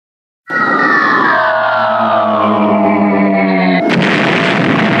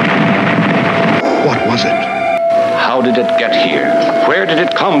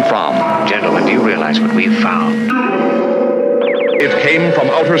found. It came from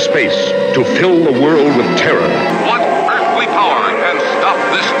outer space to fill the world with terror. What earthly power can stop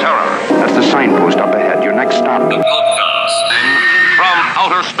this terror? That's the signpost up ahead. Your next stop. The broadcasting from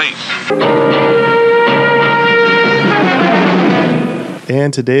outer space.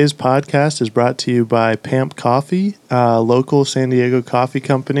 And today's podcast is brought to you by Pamp Coffee, a local San Diego coffee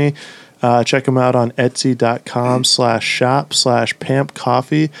company. Check them out on etsy.com/shop/Pamp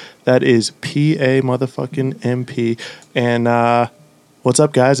Coffee. That is PA motherfucking MP. And what's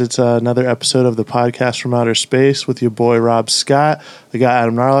up, guys? It's another episode of the podcast from outer space with your boy Rob Scott. We got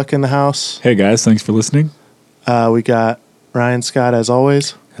Adam Narlock in the house. Hey, guys. Thanks for listening. We got Ryan Scott, as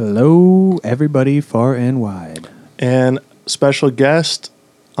always. Hello, everybody far and wide. And special guest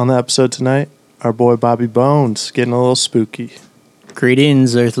on the episode tonight, our boy Bobby Bones, getting a little spooky.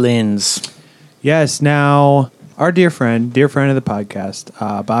 Greetings, Earthlings. Yes, now, our dear friend of the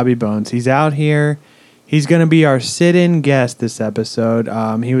podcast, Bobby Bones, he's out here. He's going to be our sit-in guest this episode.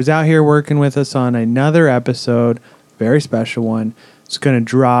 He was out here working with us on another episode, very special one. It's going to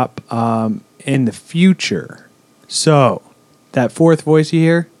drop in the future. So, that fourth voice you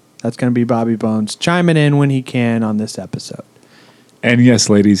hear, that's going to be Bobby Bones chiming in when he can on this episode. And yes,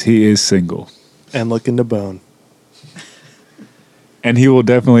 ladies, he is single. And looking to bone. And he will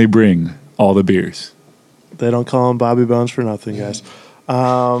definitely bring all the beers. They don't call him Bobby Bones for nothing, guys.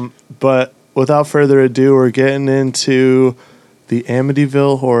 But without further ado, we're getting into the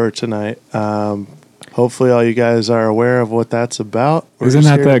Amityville Horror tonight. Hopefully all you guys are aware of what that's about. Isn't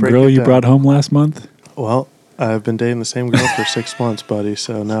that girl you brought home last month? Well, I've been dating the same girl for 6 months, buddy,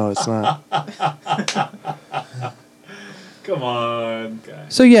 so no, it's not. Come on, guys.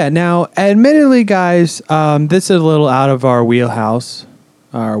 So yeah, now, admittedly, guys, this is a little out of our wheelhouse,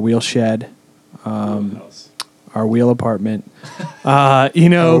 our wheel shed, our wheel apartment. Our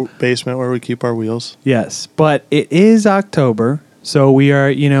basement where we keep our wheels. Yes, but it is October, so we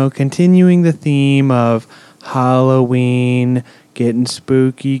are, continuing the theme of Halloween, getting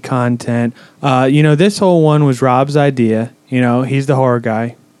spooky content. This whole one was Rob's idea. He's the horror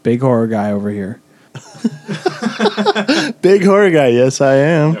guy, big horror guy over here. Big horror guy, yes I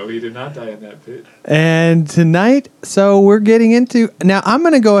am. No, he did not die in that pit. And tonight, so we're getting into... Now, I'm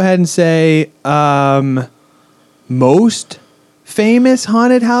going to go ahead and say most famous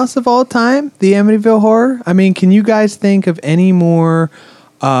haunted house of all time, the Amityville Horror. I mean, can you guys think of any more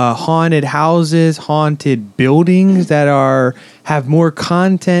haunted houses, haunted buildings that have more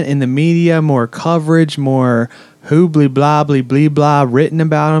content in the media, more coverage, more... hoobly blah blee blee blah written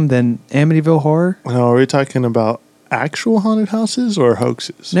about them than Amityville Horror? No, are we talking about actual haunted houses or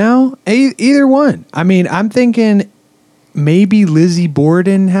hoaxes? No, either one. I mean, I'm thinking maybe Lizzie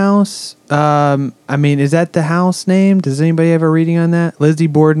Borden house. Is that the house name? Does anybody have a reading on that? Lizzie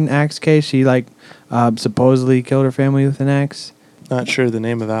Borden axe case. She supposedly killed her family with an axe. Not sure the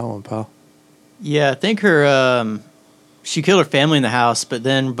name of that one, pal. Yeah, I think her she killed her family in the house, but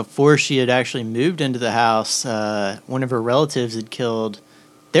then before she had actually moved into the house, one of her relatives had killed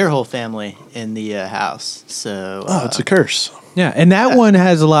their whole family in the house. So it's a curse. Yeah, and that one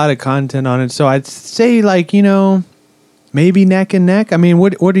has a lot of content on it. So I'd say maybe neck and neck. I mean,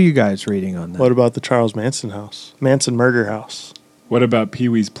 what are you guys reading on that? What about the Charles Manson house? Manson murder house? What about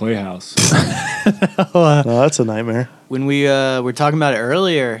Pee-wee's Playhouse? No, that's a nightmare. when we were talking about it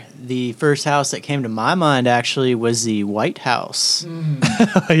earlier, the first house that came to my mind actually was the White House.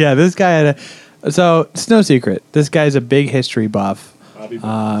 Yeah, this guy had so it's no secret. This guy's a big history buff.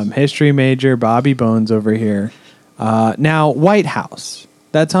 History major, Bobby Bones over here. Now, White House.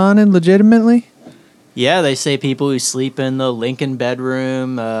 That's haunted legitimately? Yeah, they say people who sleep in the Lincoln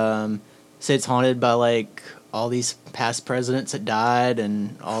bedroom say it's haunted by like all these past presidents that died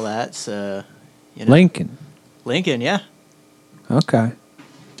and all that. So, Lincoln, yeah. Okay.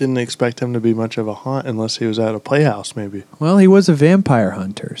 Didn't expect him to be much of a haunt unless he was at a playhouse, maybe. Well, he was a vampire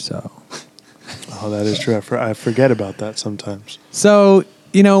hunter, so. Oh, that is true. I forget about that sometimes. So,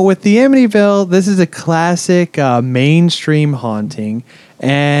 with the Amityville, this is a classic mainstream haunting,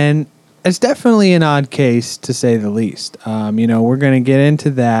 and it's definitely an odd case, to say the least. We're going to get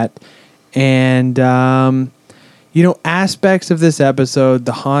into that, and, aspects of this episode,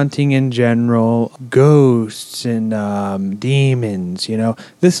 the haunting in general, ghosts and demons,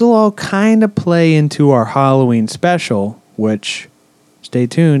 this will all kind of play into our Halloween special, which... Stay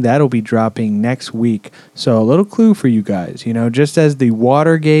tuned. That'll be dropping next week. So a little clue for you guys, just as the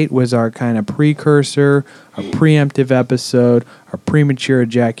Watergate was our kind of precursor, our preemptive episode, our premature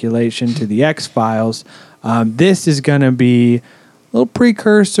ejaculation to the X-Files, this is going to be a little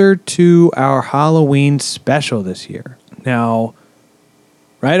precursor to our Halloween special this year. Now,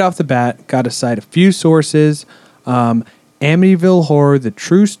 right off the bat, got to cite a few sources. Amityville Horror, The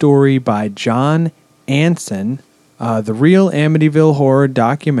True Story by John Anson, The Real Amityville Horror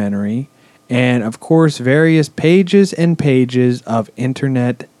documentary, and, of course, various pages and pages of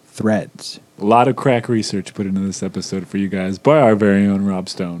internet threads. A lot of crack research put into this episode for you guys by our very own Rob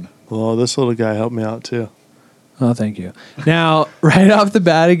Stone. Well, this little guy helped me out too. Oh, thank you. Now, right off the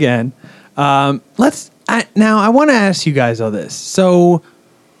bat again, I want to ask you guys all this. So,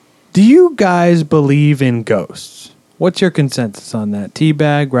 do you guys believe in ghosts? What's your consensus on that?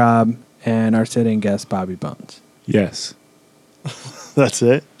 Teabag, Rob, and our sitting guest, Bobby Bones. Yes. That's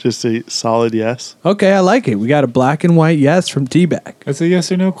it? Just a solid yes? Okay, I like it. We got a black and white yes from Teabag. That's a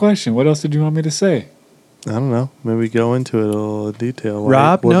yes or no question. What else did you want me to say? I don't know. Maybe go into it a little in detail.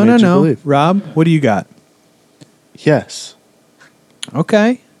 Rob, What no. made you believe? Rob, what do you got? Yes.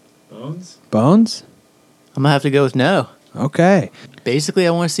 Okay. Bones? I'm gonna have to go with no. Okay. Basically,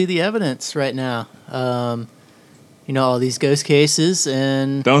 I want to see the evidence right now. All these ghost cases,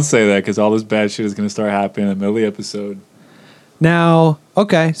 and Don't say that because all this bad shit is going to start happening in the middle of the episode. Now,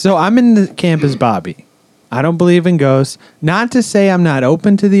 okay, so I'm in the camp as Bobby. I don't believe in ghosts. Not to say I'm not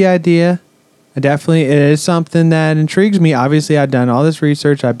open to the idea. It is something that intrigues me. Obviously, I've done all this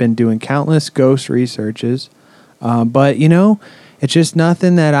research. I've been doing countless ghost researches. But, it's just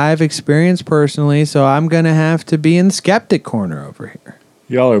nothing that I've experienced personally, so I'm going to have to be in the skeptic corner over here.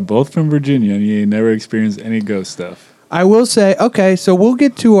 Y'all are both from Virginia and you ain't never experienced any ghost stuff. I will say, okay, so we'll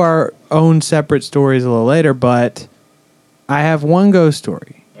get to our own separate stories a little later, but I have one ghost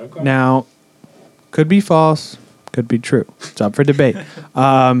story. Okay. Now, could be false, could be true. It's up for debate.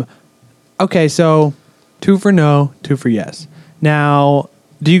 Okay, so 2 for no, 2 for yes. Now,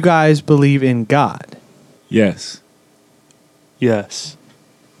 do you guys believe in God? Yes. Yes.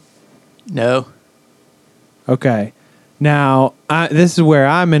 no. Okay. Now, this is where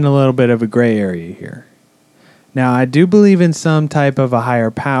I'm in a little bit of a gray area here. Now, I do believe in some type of a higher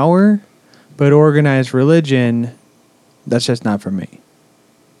power, but organized religion, that's just not for me.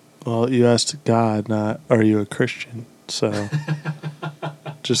 Well, you asked God, not are you a Christian? So,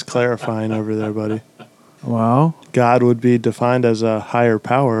 just clarifying over there, buddy. Well, God would be defined as a higher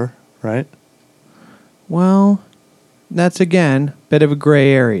power, right? well, that's again a bit of a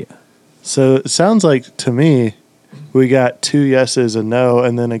gray area. So it sounds like to me, we got 2 yeses and no,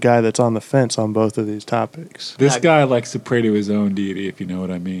 and then a guy that's on the fence on both of these topics. This guy likes to pray to his own deity, if you know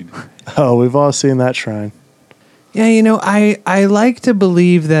what I mean. Oh, we've all seen that shrine. Yeah, I like to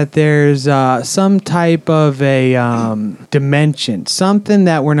believe that there's some type of a dimension, something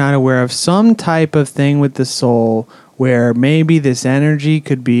that we're not aware of, some type of thing with the soul where maybe this energy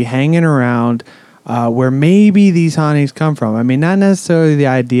could be hanging around, where maybe these hauntings come from. I mean, not necessarily the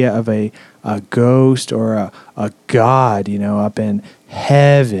idea of a ghost or a god, up in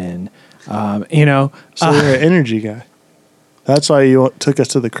heaven, So you're an energy guy. That's why you took us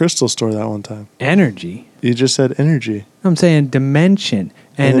to the crystal store that one time. energy. You just said energy. I'm saying dimension.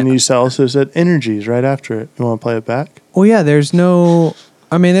 And then you also said energies right after it. You want to play it back? Well, yeah, there's no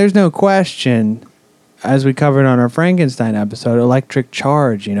question, as we covered on our Frankenstein episode, electric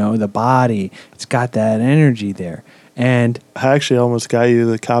charge, the body, it's got that energy there. And I actually almost got you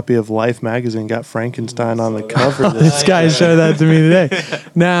the copy of Life magazine, got Frankenstein on the cover. this guy showed that to me today.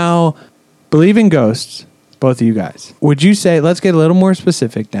 Now, believe in ghosts, both of you guys. Would you say, let's get a little more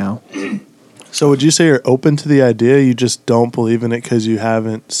specific now. So would you say you're open to the idea, you just don't believe in it because you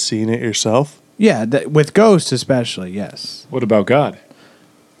haven't seen it yourself? Yeah, with ghosts especially, yes. What about God?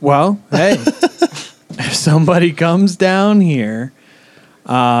 Well, hey, if somebody comes down here,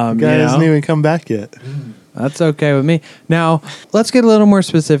 The guy hasn't even come back yet. that's okay with me. Now, let's get a little more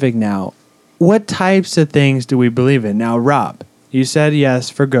specific now. What types of things do we believe in? Now, Rob, you said yes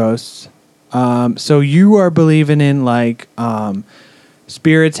for ghosts. So you are believing in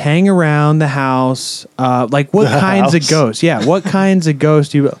spirits hang around the house. Like what kinds of ghosts? Yeah, what kinds of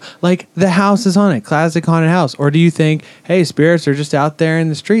ghosts do you like? The house is haunted, classic haunted house. Or do you think, hey, spirits are just out there in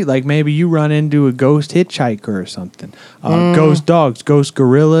the street? Like maybe you run into a ghost hitchhiker or something. Ghost dogs, ghost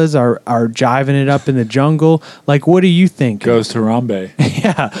gorillas are jiving it up in the jungle. Like what do you think? Ghost Harambe.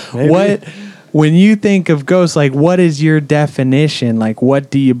 Yeah. Maybe. When you think of ghosts, like what is your definition? Like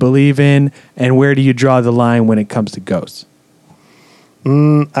what do you believe in, and where do you draw the line when it comes to ghosts?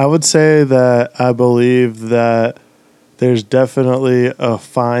 I would say that I believe that there's definitely a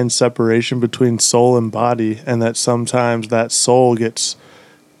fine separation between soul and body, and that sometimes that soul gets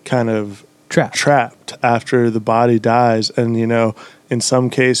kind of trapped after the body dies. And, in some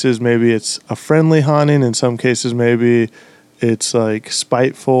cases, maybe it's a friendly haunting. In some cases, maybe it's like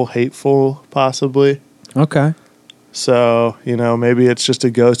spiteful, hateful, possibly. Okay. So, maybe it's just a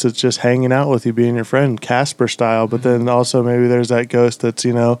ghost that's just hanging out with you, being your friend, Casper style. But then also maybe there's that ghost that's,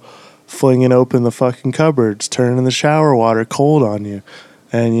 flinging open the fucking cupboards, turning the shower water cold on you,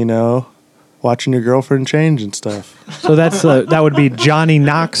 and, watching your girlfriend change and stuff. So that would be Johnny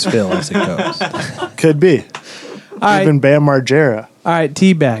Knoxville as a ghost. Could be. All Even right. Bam Margera. All right,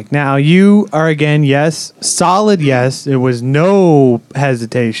 Teabag. Now, you are again, yes, solid yes. There was no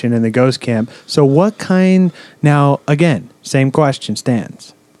hesitation in the ghost camp. So what kind, now, again, same question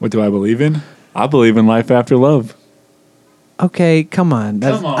stands. What do I believe in? I believe in life after love. Okay, come on.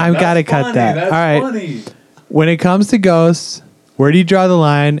 I've got to cut that. All right. Funny. When it comes to ghosts, where do you draw the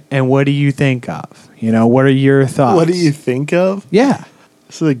line and what do you think of? What are your thoughts? What do you think of? Yeah.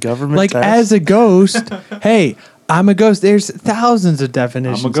 This is a government Like, test? as a ghost, hey, I'm a ghost. There's thousands of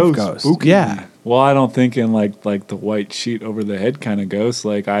definitions I'm a ghost. of ghosts. Spooky. Yeah. Well, I don't think in like the white sheet over the head kind of ghost.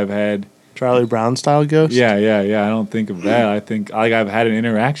 Like I've had. Charlie Brown style ghost? Yeah. I don't think of that. I think I've had an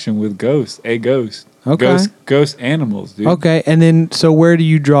interaction with ghosts. A ghost. Okay. Ghost animals, dude. Okay. And then, so where do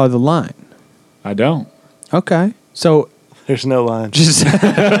you draw the line? I don't. Okay. So There's no line. just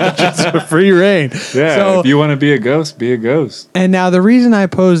a free reign. Yeah. So, if you want to be a ghost, be a ghost. and now the reason I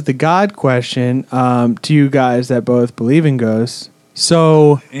posed the God question to you guys that both believe in ghosts.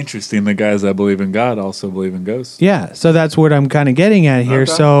 So Interesting. The guys that believe in God also believe in ghosts. yeah, so that's what I'm kind of getting at here.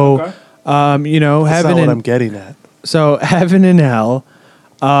 Okay, So, okay. That's heaven not what I'm and getting at. heaven and hell,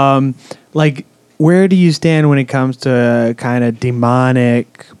 like where do you stand when it comes to kind of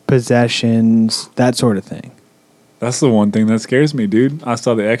demonic possessions, that sort of thing? That's the one thing that scares me, dude. I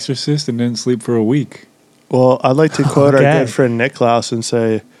saw The Exorcist and didn't sleep for a week. Well, I'd like to quote our Okay. good friend Nick Klaus and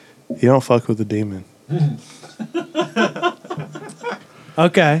say, you don't fuck with the demon.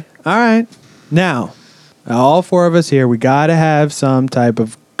 Okay. All right. Now, all four of us here, we got to have some type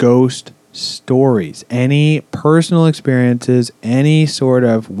of ghost stories. Any personal experiences, any sort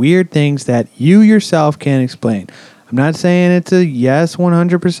of weird things that you yourself can't explain. I'm not saying it's a yes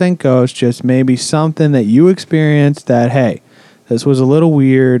 100% ghost, just maybe something that you experienced that, hey, this was a little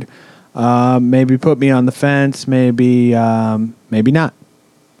weird. Maybe put me on the fence. Maybe not.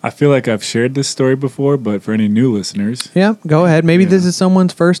 I feel like I've shared this story before, but for any new listeners, Yeah, go ahead. Maybe this is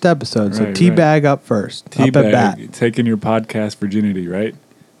someone's first episode. So Right, teabag up first. Up at bat. teabag, taking your podcast virginity, right?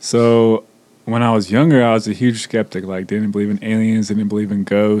 So when I was younger, I was a huge skeptic. Like, didn't believe in aliens, didn't believe in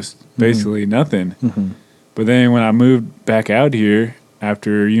ghosts, basically nothing. But then when I moved back out here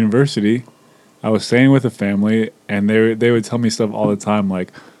after university, I was staying with a family, and they would tell me stuff all the time,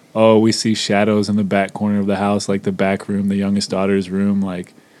 like, oh, we see shadows in the back corner of the house, like the back room, the youngest daughter's room,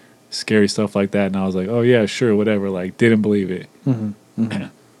 like scary stuff like that. And I was like, oh yeah, sure, whatever. Like, didn't believe it.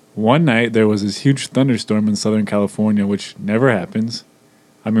 One night there was this huge thunderstorm in Southern California, which never happens.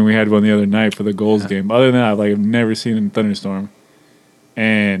 I mean, we had one the other night for the Goals game. Other than that, I've never seen a thunderstorm.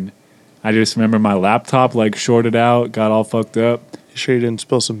 And I just remember my laptop shorted out, got all fucked up. You sure you didn't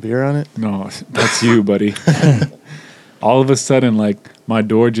spill some beer on it? No, that's you, buddy. All of a sudden, my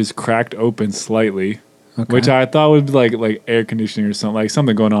door just cracked open slightly, which I thought would be like air conditioning or something, like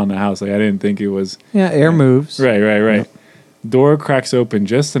something going on in the house. Like, I didn't think it was. Yeah, air moves. Right. Yep. Door cracks open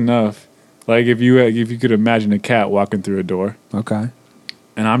just enough, like if you could imagine a cat walking through a door. Okay.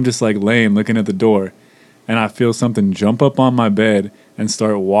 And I'm just laying looking at the door, and I feel something jump up on my bed and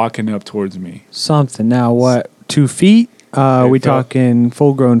start walking up towards me. Something. Now, what? 2 feet? We felt- talking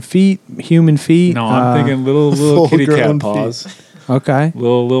full-grown feet, human feet? No, I'm thinking little kitty cat Full-grown paws, Okay.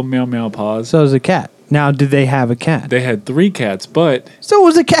 little meow meow paws. So it was a cat. Now, did they have a cat? They had 3 cats, but So it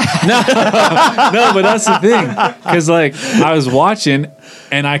was a cat. no, but that's the thing, because I was watching,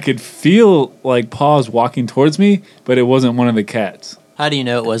 and I could feel paws walking towards me, but it wasn't one of the cats How do you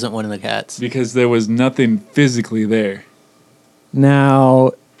know it wasn't one of the cats? because there was nothing physically there.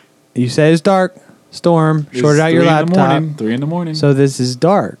 Now, you say it's dark, storm, It was shorted out your 3 in the laptop. morning, 3 in the morning. So this is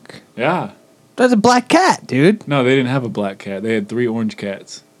dark. Yeah. That's a black cat, dude. No, they didn't have a black cat. They had 3 orange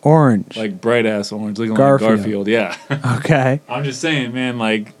cats, Orange. bright ass orange, looking Garfield. like Garfield. Yeah. Okay. I'm just saying, man.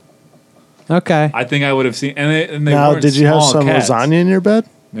 Okay. I think I would have seen. And they Now, weren't did you have small some cats. lasagna in your bed?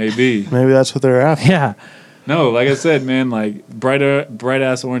 Maybe. Maybe that's what they're after. Yeah. No, like I said, man. Bright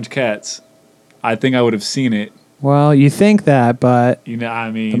ass orange cats. I think I would have seen it. Well, you think that, but I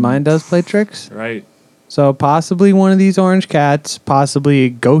mean, the mind does play tricks. Right. So possibly one of these orange cats, possibly a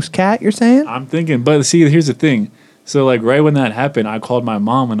ghost cat, you're saying? I'm thinking, but see, here's the thing. So right when that happened, I called my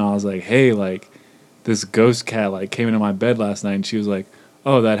mom and I was like, "Hey, this ghost cat came into my bed last night," and she was like,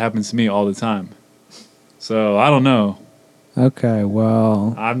 "Oh, that happens to me all the time." So I don't know. Okay,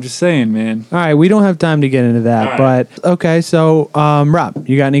 well. I'm just saying, man. All right, we don't have time to get into that, All right. but okay, so Rob,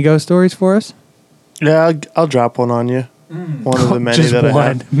 you got any ghost stories for us? Yeah, I'll drop one on you. One of the many Just that one. I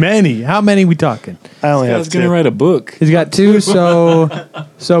have. Many. How many we talking? I only I have was going to two. write a book. He's got 2, so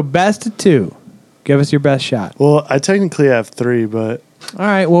best of 2. Give us your best shot. Well, I technically have 3, but All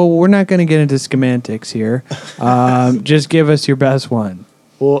right, well, we're not going to get into semantics here. Just give us your best one.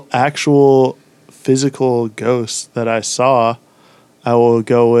 well, actual physical ghosts that I saw, I will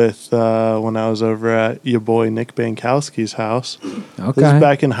go with when I was over at your boy Nick Bankowski's house. This Okay. is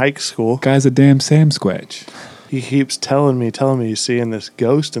back in high school. Guy's a damn Sam Squatch. He keeps telling me he's seeing this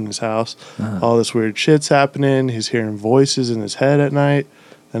ghost in his house. All this weird shit's happening. He's hearing voices in his head at night.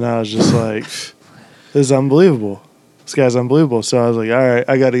 And I was just like, this is unbelievable. This guy's unbelievable. So I was like, all right,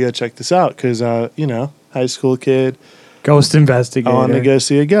 I got to go check this out because, high school kid. Ghost investigator. I wanted to go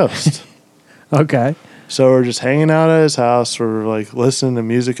see a ghost. Okay. So we're just hanging out at his house. We're like listening to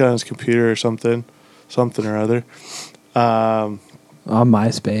music on his computer or something or other. On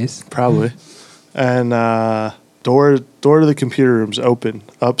MySpace. Probably. And door to the computer room's open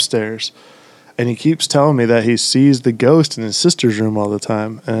upstairs. And he keeps telling me that he sees the ghost in his sister's room all the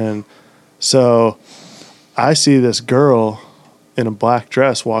time. And so I see this girl in a black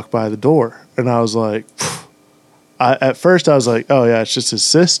dress walk by the door. And I was like, at first I was like, oh yeah, it's just his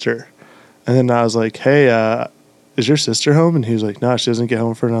sister. And then I was like, hey, is your sister home? And he was like, no, she doesn't get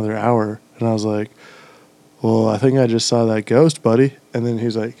home for another hour. And I was like, well, I think I just saw that ghost, buddy. And then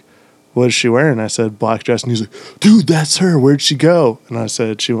he's like, what is she wearing? I said, black dress. And he's like, dude, that's her. Where'd she go? And I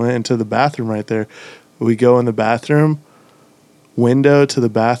said, she went into the bathroom right there. We go in the bathroom. Window to the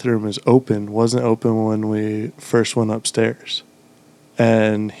bathroom is open. Wasn't open when we first went upstairs.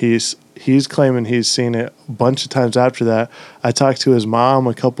 And he's claiming he's seen it a bunch of times after that. I talked to his mom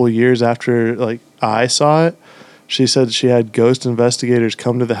a couple of years after I saw it. She said she had ghost investigators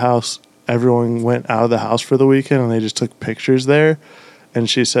come to the house. Everyone went out of the house for the weekend and they just took pictures there. And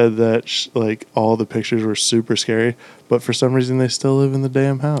she said that all the pictures were super scary, but for some reason they still live in the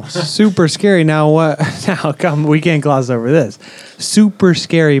damn house. Super scary. Now what? Now come, we can't gloss over this. Super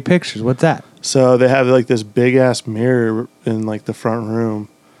scary pictures. What's that? So they have this big ass mirror in the front room.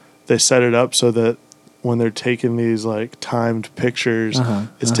 They set it up so that when they're taking these timed pictures,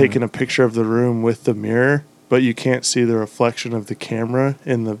 it's taking a picture of the room with the mirror, but you can't see the reflection of the camera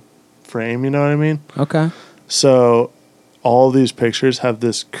in the frame. You know what I mean? Okay. So all these pictures have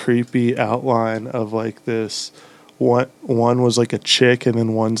this creepy outline of this. One was a chick, and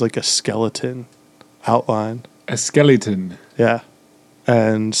then one's a skeleton outline. A skeleton. Yeah.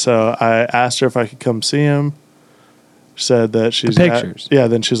 And so I asked her if I could come see him. Said that she's pictures.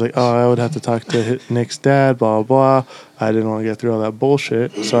 Then she's like, oh, I would have to talk to Nick's dad, blah, blah, blah. I didn't want to get through all that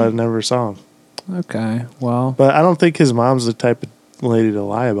bullshit, so I never saw him. Okay. Well. But I don't think his mom's the type of lady to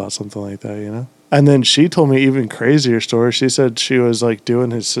lie about something like that, you know? And then she told me even crazier story. She said she was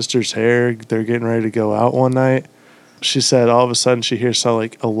doing his sister's hair. They're getting ready to go out one night. She said all of a sudden she hears a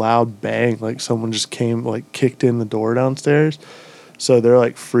loud bang, someone just came, kicked in the door downstairs. So they're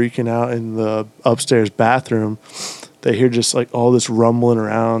freaking out in the upstairs bathroom. They hear just all this rumbling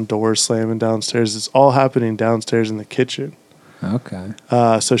around, doors slamming downstairs. It's all happening downstairs in the kitchen. Okay.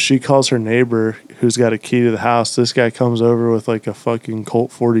 So she calls her neighbor who's got a key to the house. This guy comes over with a fucking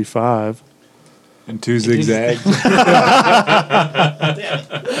Colt 45. And 2 zigzags.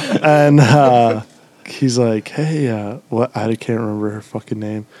 And he's like, hey, what? I can't remember her fucking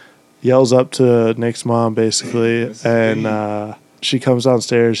name. Yells up to Nick's mom, basically. And she comes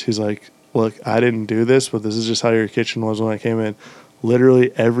downstairs. He's like, look, I didn't do this, but this is just how your kitchen was when I came in.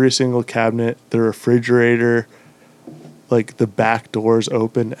 Literally every single cabinet, the refrigerator, the back door's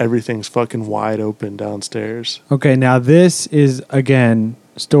open. Everything's fucking wide open downstairs. Okay. Now this is again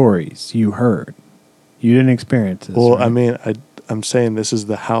stories you heard. You didn't experience this. Well, right? I mean, I'm saying this is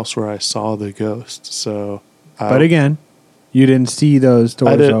the house where I saw the ghost. So, But again, you didn't see those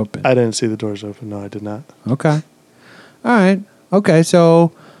doors open. I didn't see the doors open. No, I did not. Okay. All right. Okay.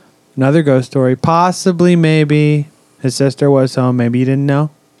 So another ghost story. Possibly, maybe his sister was home. Maybe you didn't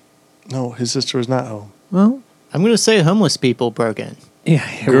know. No, his sister was not home. Well, I'm going to say homeless people broke in.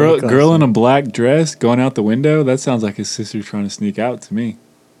 yeah. Girl in a black dress going out the window? That sounds like his sister trying to sneak out to me.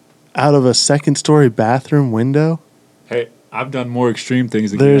 Out of a second-story bathroom window? Hey, I've done more extreme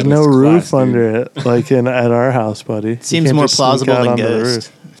things. There's no roof under it, at our house, buddy. Seems more plausible than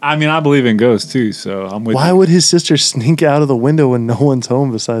ghost. I mean, I believe in ghosts too, so I'm with Why you. would his sister sneak out of the window when no one's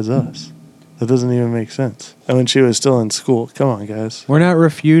home besides us? That doesn't even make sense. And when she was still in school. Come on, guys. We're not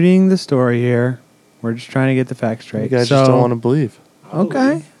refuting the story here. We're just trying to get the facts straight. You guys just don't want to believe.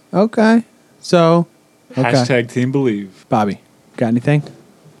 Okay. Okay. So, okay. Hashtag Team Believe. Bobby, got anything?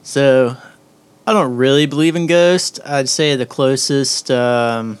 So, I don't really believe in ghosts. I'd say the closest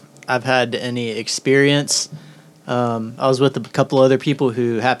I've had any experience. I was with a couple other people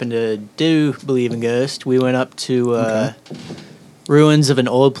who happen to do believe in ghosts. We went up to ruins of an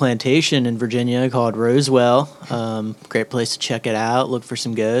old plantation in Virginia called Rosewell. Great place to check it out. Look for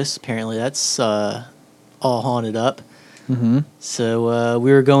some ghosts. Apparently, that's all haunted up. Mm-hmm. So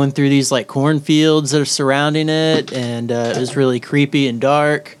we were going through these like cornfields that are surrounding it, and it was really creepy and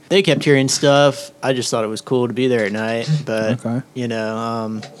dark. They kept hearing stuff. I just thought it was cool to be there at night, but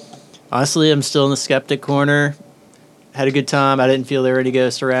honestly, I'm still in the skeptic corner. Had a good time. I didn't feel there were any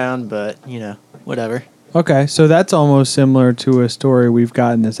ghosts around, but whatever. Okay, so that's almost similar to a story we've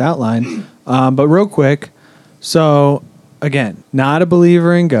got in this outline. But real quick, so again, not a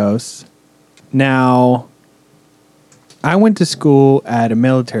believer in ghosts. Now, I went to school at a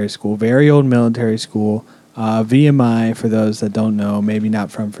military school, very old military school, VMI, for those that don't know, maybe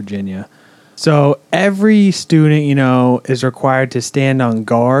not from Virginia. So every student, is required to stand on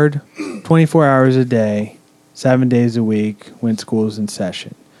guard 24 hours a day, 7 days a week when school's in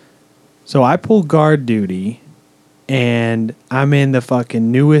session. So I pull guard duty, and I'm in the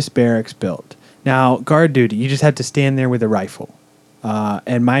fucking newest barracks built. Now, guard duty, you just have to stand there with a rifle.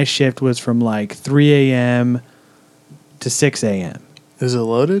 And my shift was from like 3 a.m. to 6 a.m. Is it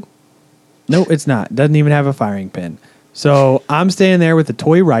loaded? No, it's not. Doesn't even have a firing pin. So I'm standing there with a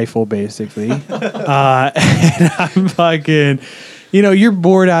toy rifle, basically. And I'm fucking, you're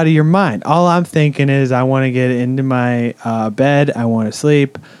bored out of your mind. All I'm thinking is I want to get into my bed. I want to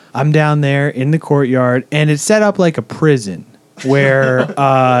sleep. I'm down there in the courtyard, and it's set up like a prison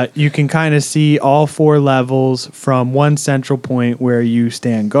where you can kind of see all 4 levels from one central point where you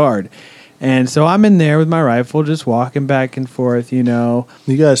stand guard. And so I'm in there with my rifle, just walking back and forth, You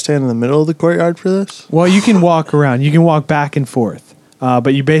guys stand in the middle of the courtyard for this? Well, you can walk around. You can walk back and forth.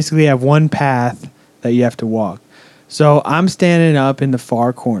 But you basically have one path that you have to walk. So I'm standing up in the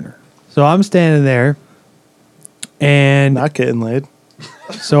far corner. So I'm standing there. And not getting laid.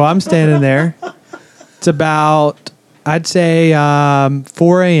 So I'm standing there. It's about, I'd say,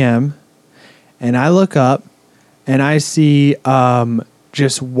 4 a.m. And I look up and I see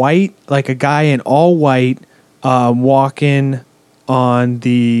just white, like a guy in all white, walking on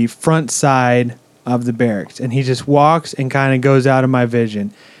the front side of the barracks. And he just walks and kind of goes out of my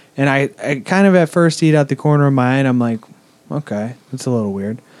vision. And I kind of at first see it out the corner of my eye, and I'm like, okay, that's a little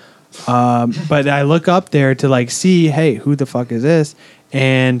weird. But I look up there to like see, hey, who the fuck is this?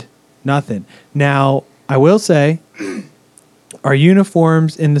 And nothing. Now, I will say, our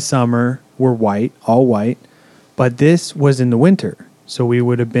uniforms in the summer were white, all white, but this was in the winter. So we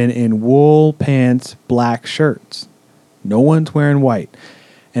would have been in wool pants, black shirts. No one's wearing white.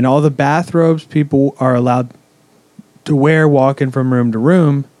 And all the bathrobes people are allowed to wear walking from room to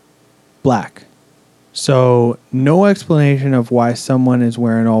room, black. So no explanation of why someone is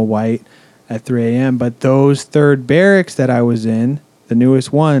wearing all white at 3 a.m. But those third barracks that I was in, the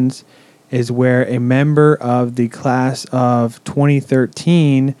newest ones, is where a member of the class of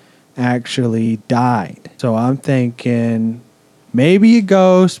 2013 actually died. So I'm thinking maybe a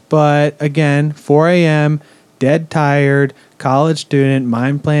ghost, but again, 4 a.m., dead tired, college student,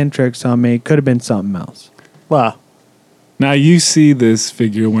 mind playing tricks on me. Could have been something else. Wow. Now you see this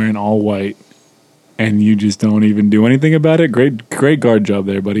figure wearing all white, and you just don't even do anything about it. Great guard job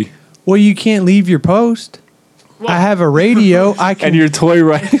there, buddy. Well, you can't leave your post. I have a radio. I can. And your toy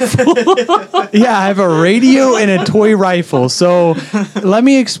rifle. Yeah, I have a radio and a toy rifle. So let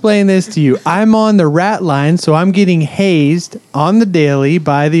me explain this to you. I'm on the rat line, so I'm getting hazed on the daily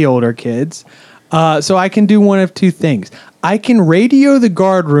by the older kids. So I can do one of two things. I can radio the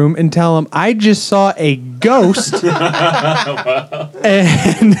guard room and tell them I just saw a ghost. And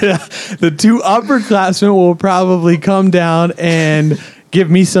the 2 upperclassmen will probably come down and give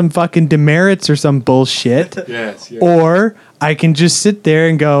me some fucking demerits or some bullshit. Yes. Or I can just sit there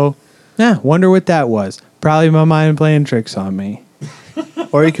and go, wonder what that was. Probably my mind playing tricks on me.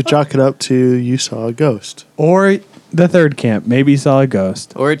 Or you could chalk it up to you saw a ghost. Or the third camp, maybe saw a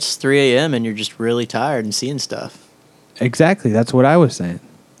ghost. Or it's 3 a.m. and you're just really tired and seeing stuff. Exactly. That's what I was saying.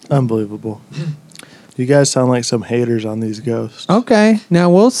 Unbelievable. You guys sound like some haters on these ghosts. Okay. Now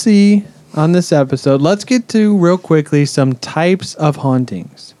we'll see on this episode. Let's get to real quickly some types of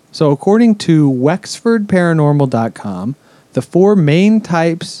hauntings. So according to wexfordparanormal.com, the 4 main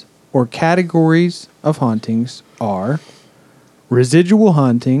types or categories of hauntings are residual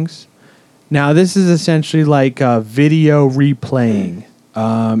hauntings. Now this is essentially like a video replaying.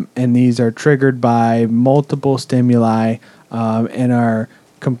 And these are triggered by multiple stimuli and are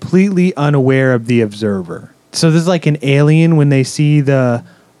completely unaware of the observer. So this is like an alien when they see the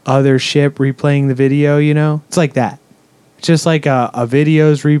other ship replaying the video, It's like that. It's just like a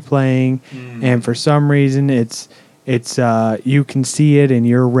video's replaying, and for some reason, it's you can see it in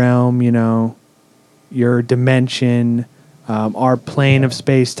your realm, your dimension, our plane of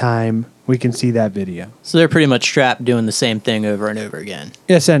space time. We can see that video. So they're pretty much trapped doing the same thing over and over again.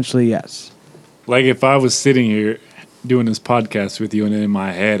 Essentially, yes. Like if I was sitting here doing this podcast with you, and in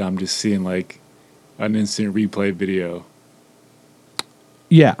my head I'm just seeing like an instant replay video.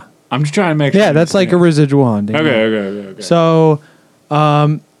 Yeah. I'm just trying to make sure. Yeah, that's like a residual haunting. Okay. So,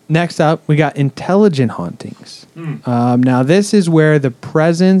 next up, we got intelligent hauntings. Now, this is where the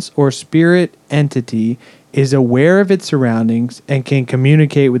presence or spirit entity is aware of its surroundings and can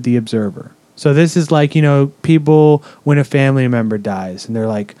communicate with the observer. So this is like, people when a family member dies and they're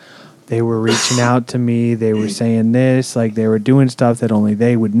like, they were reaching out to me, they were saying this, like they were doing stuff that only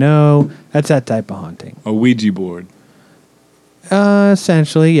they would know. That's that type of haunting. A Ouija board.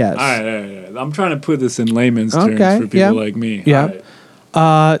 Essentially, yes. All right. I'm trying to put this in layman's terms for people like me. Yeah.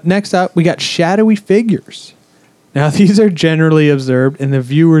 All right. Next up, we got shadowy figures. Now, these are generally observed in the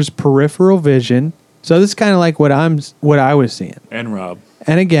viewer's peripheral vision. So this is kind of like what I was seeing. And Rob.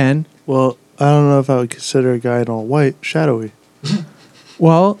 And again, Well, I don't know if I would consider a guy in all white shadowy.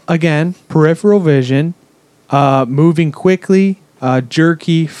 well, again, peripheral vision, moving quickly,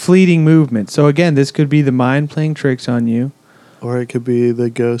 jerky, fleeting movement. So again, this could be the mind playing tricks on you. Or it could be the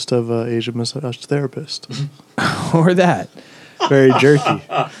ghost of an Asian massage therapist. Or that. Very jerky.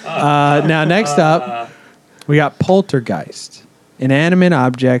 Now, next up, we got poltergeist. Inanimate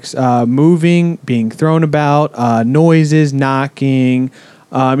objects moving, being thrown about, noises, knocking,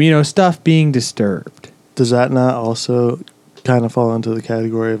 stuff being disturbed. Does that not also kind of fall into the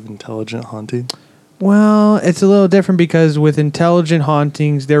category of intelligent haunting? Well, it's a little different because with intelligent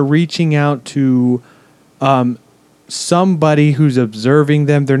hauntings, they're reaching out to somebody who's observing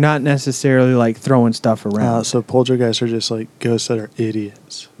them. They're not necessarily like throwing stuff around. So poltergeists are just like ghosts that are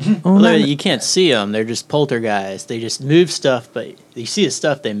idiots. Well, you can't see them. They're just poltergeists. They just move stuff, but you see the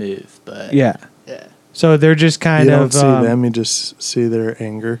stuff they move. But Yeah. yeah. So they're just kind You of... don't see them, you just see their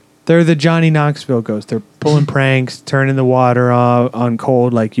anger. They're the Johnny Knoxville ghosts. They're pulling pranks, turning the water on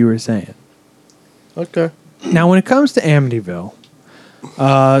cold like you were saying. Okay. Now, when it comes to Amityville,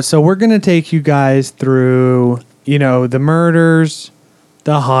 so we're going to take you guys through, the murders,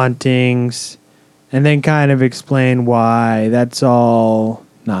 the hauntings, and then kind of explain why that's all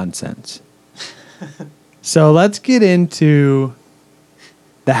nonsense. So let's get into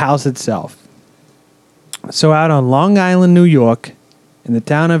the house itself. So out on Long Island, New York, in the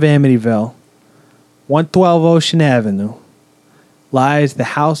town of Amityville, 112 Ocean Avenue, lies the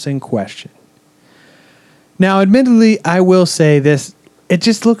house in question. Now, admittedly, I will say this. It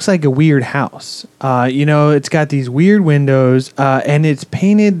just looks like a weird house. It's got these weird windows, and it's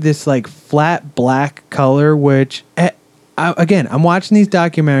painted this like flat black color, which, again, I'm watching these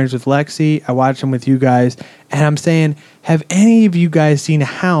documentaries with Lexi. I watch them with you guys, and I'm saying, have any of you guys seen a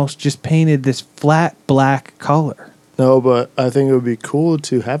house just painted this flat black color? No, but I think it would be cool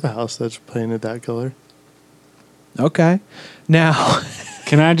to have a house that's painted that color. Okay. Now...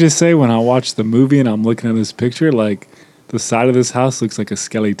 Can I just say, when I watch the movie and I'm looking at this picture, like the side of this house looks like a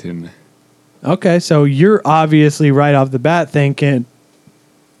skeleton. Okay, so you're obviously right off the bat thinking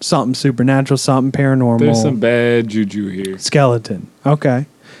something supernatural, something paranormal. There's some bad juju here. Skeleton. Okay.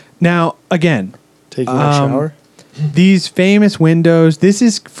 Now, again, Taking a shower? these famous windows, this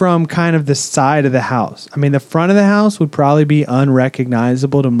is from kind of the side of the house. I mean, the front of the house would probably be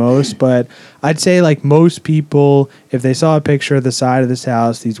unrecognizable to most, but I'd say like most people, if they saw a picture of the side of this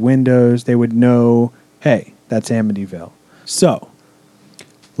house, these windows, they would know, hey, that's Amityville. So,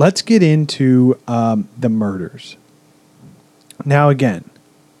 let's get into the murders. Now, again,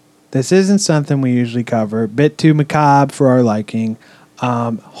 this isn't something we usually cover. A bit too macabre for our liking.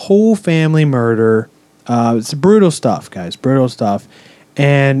 Whole family murder. It's brutal stuff, guys. Brutal stuff.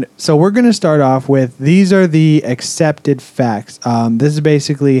 And so we're going to start off with, these are the accepted facts. This is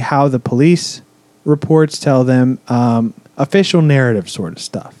basically how the police reports tell them. Official narrative sort of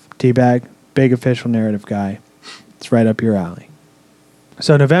stuff. Teabag, big official narrative guy. It's right up your alley.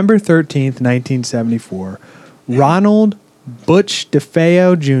 So November 13th, 1974, Ronald Butch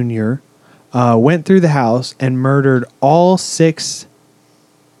DeFeo Jr. Went through the house and murdered all 6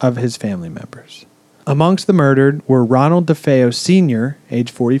 of his family members. Amongst the murdered were Ronald DeFeo Sr., age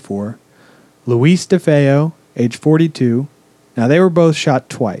 44, Luis DeFeo, age 42. Now, they were both shot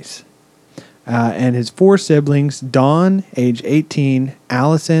twice. And his 4 siblings, Dawn, age 18,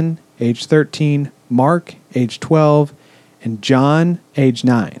 Allison, age 13, Mark, age 12, and John, age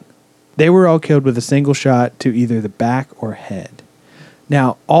 9. They were all killed with a single shot to either the back or head.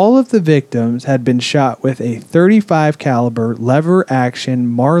 Now, all of the victims had been shot with a .35 caliber lever-action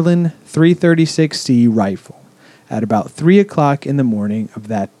Marlin 336C rifle at about 3 o'clock in the morning of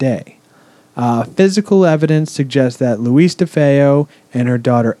that day. Physical evidence suggests that Louise DeFeo and her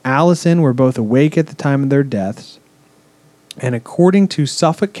daughter Allison were both awake at the time of their deaths. And according to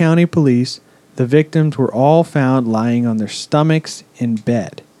Suffolk County Police, the victims were all found lying on their stomachs in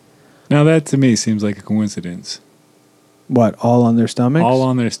bed. Now that to me seems like a coincidence. What, all on their stomachs? All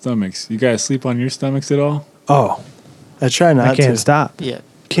on their stomachs. You guys sleep on your stomachs at all? Oh, I try not I can't to. stop. Yeah.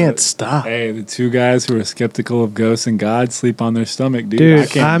 Can't stop. Hey, the two guys who are skeptical of ghosts and God sleep on their stomach, dude. Dude, I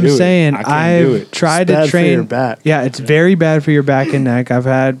can't I'm do it. saying I can't do I've it. tried It's to bad for train your back. Yeah, it's very bad for your back and neck. I've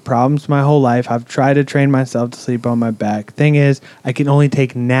had problems my whole life. I've tried to train myself to sleep on my back. Thing is, I can only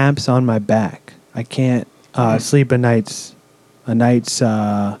take naps on my back. I can't sleep a night's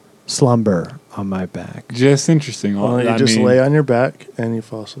slumber on my back. Just interesting. Well, you I just mean, lay on your back and you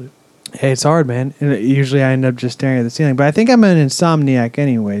fall asleep. Hey, it's hard, man. And usually I end up just staring at the ceiling. But I think I'm an insomniac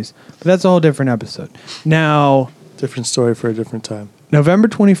anyways. But that's a whole different episode. Now, Different story for a different time. November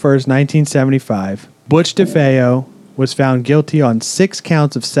 21st, 1975, Butch DeFeo was found guilty on 6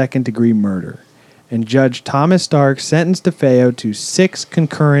 counts of second-degree murder. And Judge Thomas Stark sentenced DeFeo to 6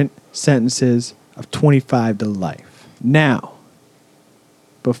 concurrent sentences of 25 to life. Now,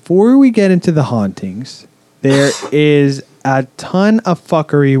 before we get into the hauntings, there is a ton of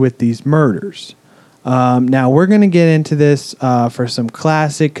fuckery with these murders. Now, we're going to get into this for some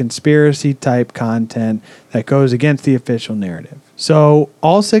classic conspiracy-type content that goes against the official narrative. So,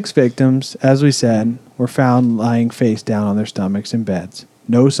 all 6 victims, as we said, were found lying face down on their stomachs in beds.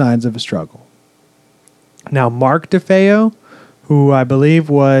 No signs of a struggle. Now, Mark DeFeo, who I believe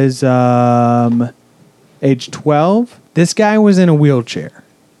was age 12, this guy was in a wheelchair.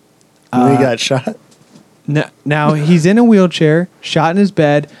 And he got shot. Now, he's in a wheelchair, shot in his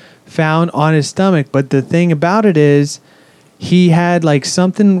bed, found on his stomach. But the thing about it is he had like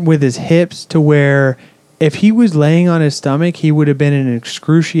something with his hips to where if he was laying on his stomach, he would have been in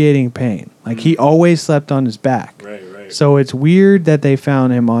excruciating pain. Like he always slept on his back. Right. So it's weird that they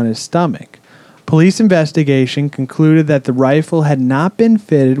found him on his stomach. Police investigation concluded that the rifle had not been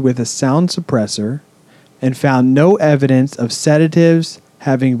fitted with a sound suppressor and found no evidence of sedatives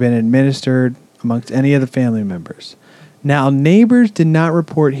having been administered amongst any of the family members. Now, neighbors did not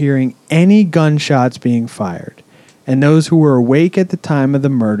report hearing any gunshots being fired, and those who were awake at the time of the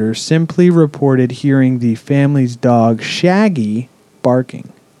murder simply reported hearing the family's dog, Shaggy,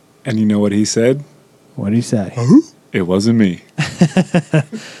 barking. And you know what he said? What did he say? It wasn't me.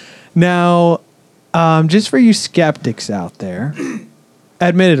 Now, just for you skeptics out there,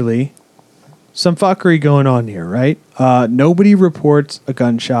 admittedly, some fuckery going on here, right? Nobody reports a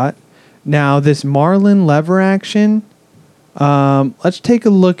gunshot. Now, this Marlin lever action, let's take a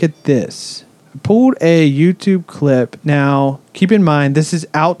look at this. I pulled a YouTube clip. Now, keep in mind, this is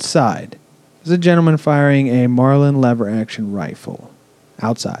outside. This is a gentleman firing a Marlin lever action rifle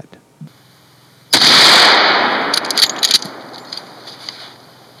outside.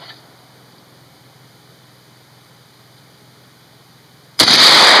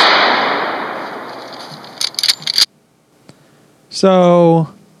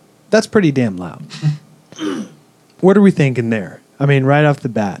 So, that's pretty damn loud. What are we thinking there? I mean, right off the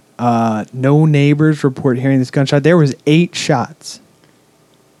bat, no neighbors report hearing this gunshot. There was 8 shots.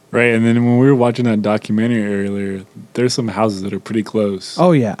 Right, and then when we were watching that documentary earlier, there's some houses that are pretty close.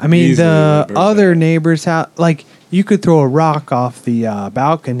 Oh, yeah. I mean, Easily the burned other down. neighbors' house, like, you could throw a rock off the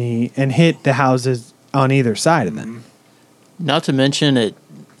balcony and hit the houses on either side of them. Not to mention it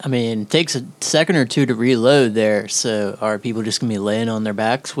takes a second or two to reload there. So are people just going to be laying on their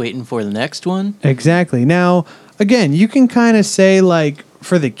backs waiting for the next one? Exactly. Now, again, you can kind of say, like,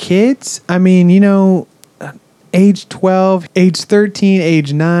 for the kids, I mean, you know, age 12, age 13,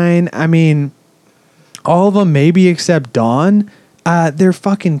 age 9, I mean, all of them, maybe except Dawn, they're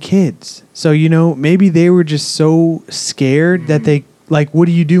fucking kids. So, you know, maybe they were just so scared that they, like, what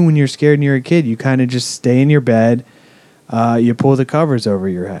do you do when you're scared and you're a kid? You kind of just stay in your bed. You pull the covers over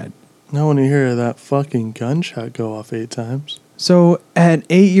your head. Now when you hear that fucking gunshot go off 8 times. So, an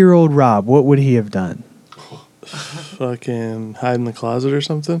 8-year-old Rob, what would he have done? Fucking hide in the closet or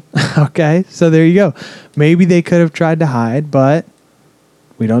something. Okay, so there you go. Maybe they could have tried to hide, but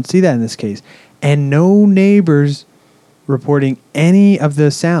we don't see that in this case. And no neighbors reporting any of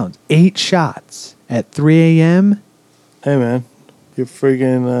the sounds. 8 shots at 3 a.m. Hey man, you're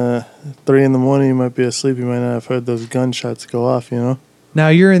friggin' 3 in the morning, you might be asleep, you might not have heard those gunshots go off, you know? Now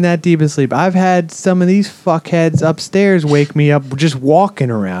you're in that deep of sleep. I've had some of these fuckheads upstairs wake me up just walking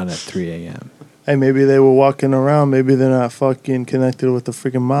around at 3 a.m. Hey, maybe they were walking around. Maybe they're not fucking connected with the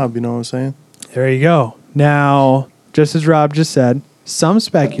freaking mob. You know what I'm saying? There you go. Now, just as Rob just said, some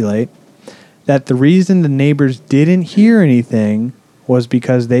speculate that the reason the neighbors didn't hear anything was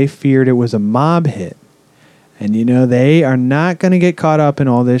because they feared it was a mob hit. And, they are not going to get caught up in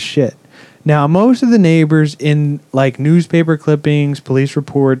all this shit. Now, most of the neighbors in, newspaper clippings, police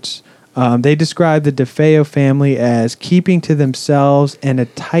reports, they describe the DeFeo family as keeping to themselves and a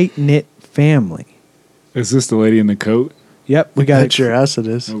tight-knit family. Is this the lady in the coat? Yep, we got your ass it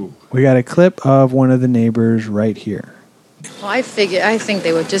is. Oh. We got a clip of one of the neighbors right here. Well, I think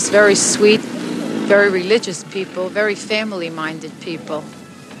they were just very sweet, very religious people, very family-minded people.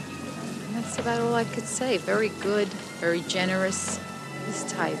 And that's about all I could say. Very good, very generous, this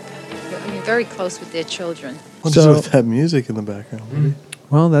type. I mean, very close with their children. What's with that music in the background?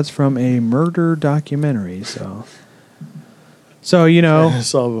 Well, that's from a murder documentary, so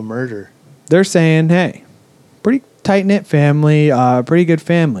Solve a murder. they're saying, hey, pretty tight-knit family, pretty good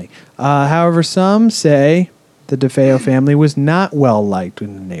family. However, some say the DeFeo family was not well-liked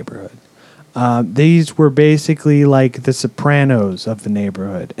in the neighborhood. These were basically like the Sopranos of the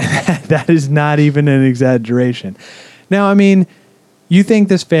neighborhood. That is not even an exaggeration. Now, I mean, you think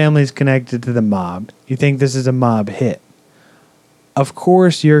this family is connected to the mob. You think this is a mob hit. Of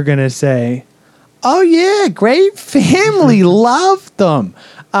course, you're going to say, oh, yeah, great family, loved them.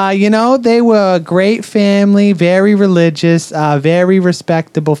 They were a great family, very religious, very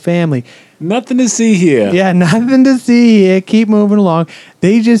respectable family. Nothing to see here. Yeah, nothing to see here. Keep moving along.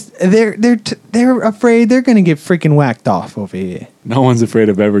 They're afraid they're going to get freaking whacked off over here. No one's afraid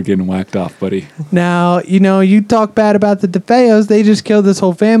of ever getting whacked off, buddy. Now, you talk bad about the DeFeos. They just killed this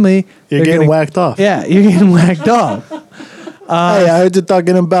whole family. You're getting whacked off. Yeah, you're getting whacked off. Hey, I heard you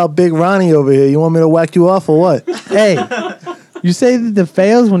talking about Big Ronnie over here. You want me to whack you off or what? Hey, you say that the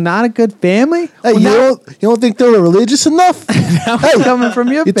DeFeos were not a good family? Hey, Well, you don't think they were religious enough? now it's coming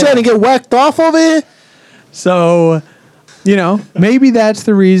from your You family. trying to get whacked off over here? So, maybe that's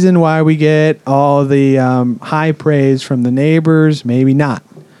the reason why we get all the high praise from the neighbors. Maybe not.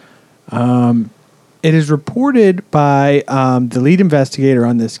 It is reported by the lead investigator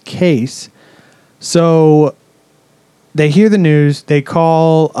on this case. So they hear the news. They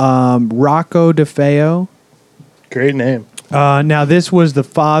call Rocco DeFeo. Great name. Now, this was the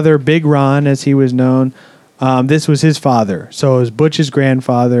father, Big Ron, as he was known. This was his father. So it was Butch's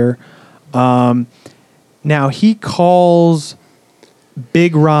grandfather. Now, he calls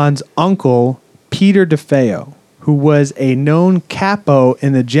Big Ron's uncle, Peter DeFeo, who was a known capo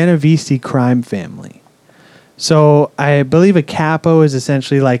in the Genovese crime family. So I believe a capo is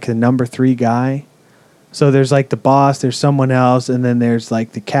essentially like the number 3 guy. So there's like the boss, there's someone else, and then there's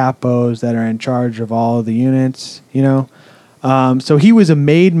like the capos that are in charge of all of the units, So he was a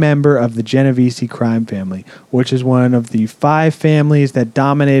made member of the Genovese crime family, which is one of the 5 families that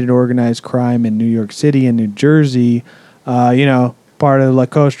dominated organized crime in New York City and New Jersey. Part of La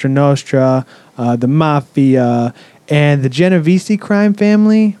Cosa Nostra, the Mafia, and the Genovese crime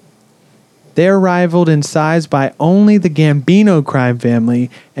family. They're rivaled in size by only the Gambino crime family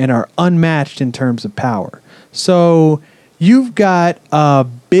and are unmatched in terms of power. So you've got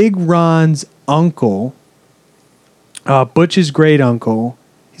Big Ron's uncle, Butch's great uncle.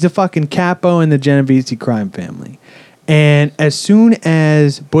 He's a fucking capo in the Genovese crime family. And as soon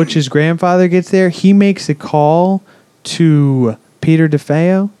as Butch's grandfather gets there, he makes a call to Peter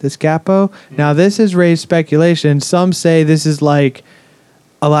DeFeo, this capo. Now, this has raised speculation. Some say this is like,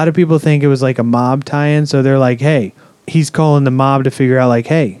 a lot of people think it was like a mob tie-in. So they're like, hey, he's calling the mob to figure out like,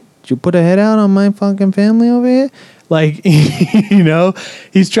 hey, did you put a hit out on my fucking family over here? Like,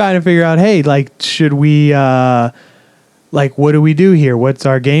 he's trying to figure out, hey, like, should we, what do we do here? What's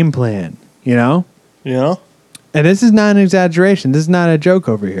our game plan? And this is not an exaggeration. This is not a joke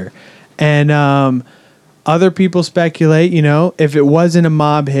over here. And other people speculate, if it wasn't a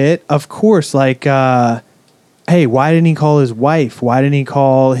mob hit, of course, like, hey, why didn't he call his wife? Why didn't he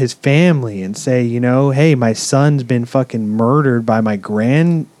call his family and say, hey, my son's been fucking murdered by my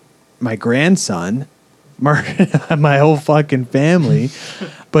grandson, murdered my whole fucking family.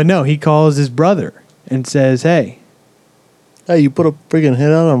 But no, he calls his brother and says, hey, you put a freaking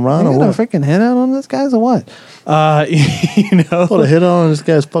hit out on Ron or what? a freaking hit out on this guy's or what? Put a hit out on this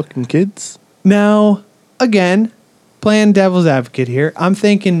guy's fucking kids? Now, again, playing devil's advocate here, I'm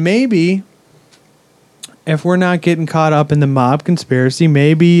thinking maybe if we're not getting caught up in the mob conspiracy,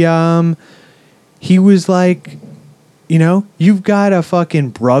 maybe he was like, you've got a fucking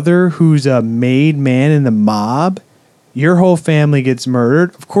brother who's a made man in the mob. Your whole family gets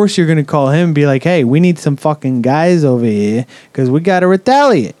murdered. Of course, you're going to call him and be like, hey, we need some fucking guys over here because we got to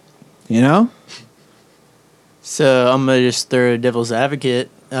retaliate. You know? So I'm gonna just throw a devil's advocate.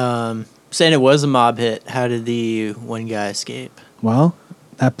 Saying it was a mob hit, how did the one guy escape? Well,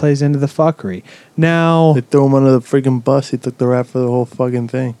 that plays into the fuckery. Now, They threw him under the freaking bus. He took the rap for the whole fucking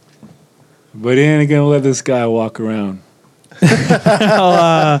thing. But he ain't gonna let this guy walk around.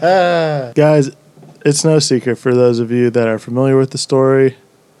 Guys, it's no secret for those of you that are familiar with the story.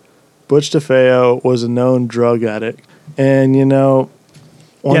 Butch DeFeo was a known drug addict. And, you know,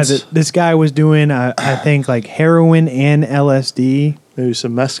 once this guy was doing, I think, like heroin and LSD maybe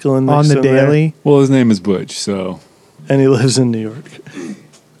some mescaline on mixed the in there. daily. Well, his name is Butch, so And he lives in New York.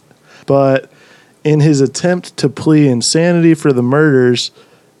 But in his attempt to plea insanity for the murders,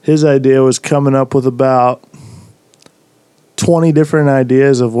 his idea was coming up with about 20 different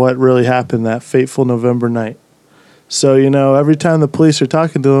ideas of what really happened that fateful November night. So, you know, every time the police are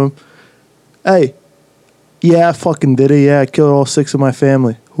talking to him, hey, yeah, I fucking did it. Yeah, I killed all 6 of my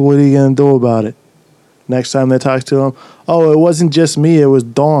family. What are you going to do about it? Next time they talk to him, oh, it wasn't just me. It was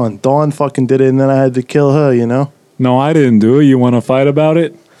Dawn. Dawn fucking did it, and then I had to kill her, you know? no, I didn't do it. You want to fight about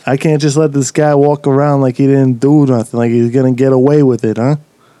it? I can't just let this guy walk around like he didn't do nothing, like he's going to get away with it,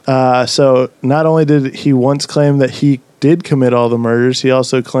 huh? So not only did he once claim that he did commit all the murders, he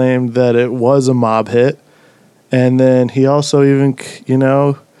also claimed that it was a mob hit. And then he also even, you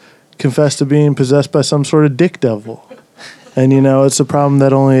know, confessed to being possessed by some sort of dick devil. And, you know, it's a problem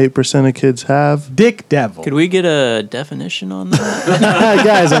that only 8% of kids have. Dick devil. Could we get a definition on that?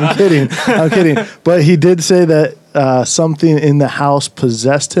 Guys, I'm kidding. I'm kidding. But he did say that something in the house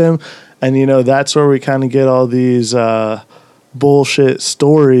possessed him. And, you know, that's where we kind of get all these bullshit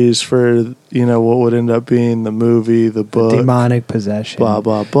stories for, you know, what would end up being the movie, the book. Demonic possession. Blah,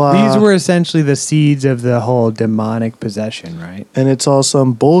 blah, blah. These were essentially the seeds of the whole demonic possession, right? And it's all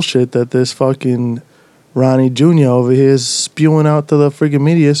some bullshit that this fucking Ronnie Jr. over here is spewing out to the freaking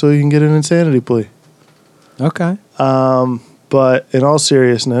media so he can get an insanity plea. Okay. But in all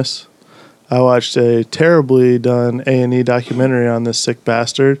seriousness, I watched a terribly done A&E documentary on this sick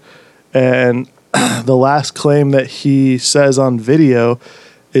bastard. And the last claim that he says on video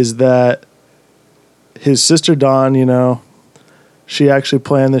is that his sister Dawn, you know, she actually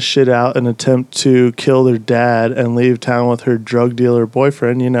planned this shit out in an attempt to kill their dad and leave town with her drug dealer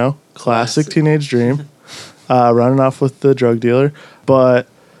boyfriend, you know, classic teenage dream, running off with the drug dealer. But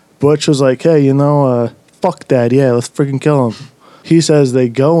Butch was like, hey, you know, fuck dad, yeah, let's freaking kill him. He says they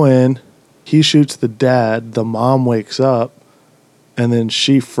go in, he shoots the dad, the mom wakes up, and then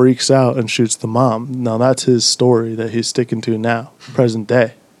she freaks out and shoots the mom. Now, that's his story that he's sticking to now, present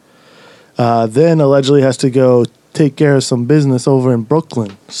day. Then allegedly has to go take care of some business over in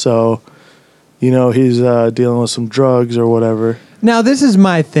Brooklyn. So, you know, he's dealing with some drugs or whatever. Now, this is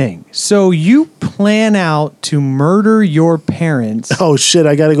my thing. So you plan out to murder your parents. Oh, shit,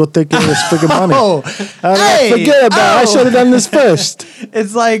 I got to go take care of this freaking money. Oh, Forget about it. I should have done this first.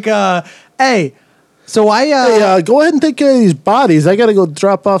 It's like, hey, so I... Hey, go ahead and take care of these bodies. I got to go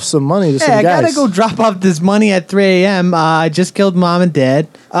drop off some money to some I guys. gotta go drop off this money at 3 a.m. I just killed mom and dad,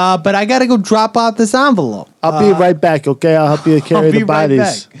 but I gotta go drop off this envelope. I'll be right back, okay? I'll help you carry I'll the be right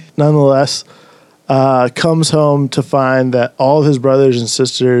bodies. back. Nonetheless, comes home to find that all of his brothers and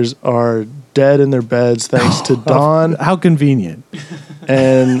sisters are dead in their beds thanks to Dawn How convenient.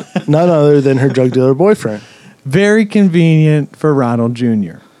 and none other than her drug dealer boyfriend. Very convenient for Ronald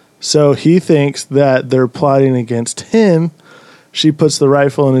Jr. So he thinks that they're plotting against him. She puts the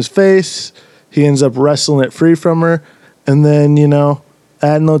rifle in his face. He ends up wrestling it free from her. And then, you know, I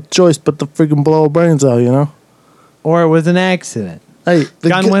had no choice but to freaking blow her brains out, you know? Or it was an accident. Hey, the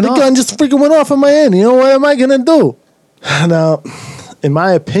Gun went off. gun just freaking went off in my hand. You know, what am I going to do? Now, in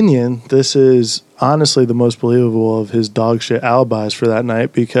my opinion, this is honestly the most believable of his dog shit alibis for that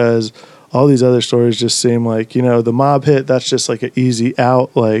night because all these other stories just seem like, you know, the mob hit, that's just like an easy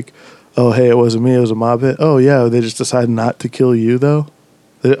out. Like, oh, hey, it wasn't me, it was a mob hit. Oh, yeah, they just decided not to kill you, though?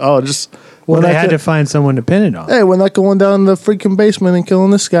 They They had to find someone to pin it on. Hey, we're not going down the freaking basement and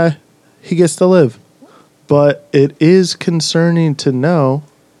killing this guy. He gets to live. But it is concerning to know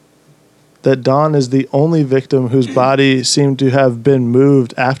that Dawn is the only victim whose body seemed to have been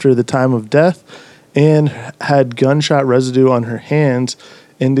moved after the time of death and had gunshot residue on her hands,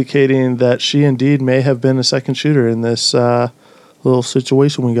 indicating that she indeed may have been a second shooter in this little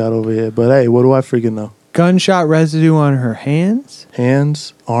situation we got over here. But hey, what do I freaking know? Gunshot residue on her hands?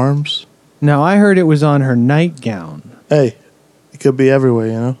 Hands, arms. No, I heard it was on her nightgown. Hey, it could be everywhere,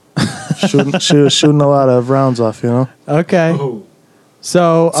 you know? She was shooting a lot of rounds off, you know? Okay. Oh,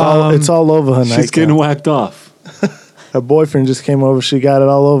 So It's all over her nightgown. she's getting whacked off. Her boyfriend just came over. She got it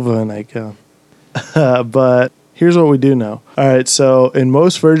all over her nightgown. But here's what we do know. All right, so in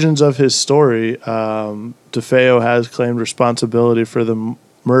most versions of his story, DeFeo has claimed responsibility for the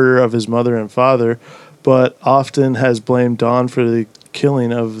murder of his mother and father, but often has blamed Dawn for the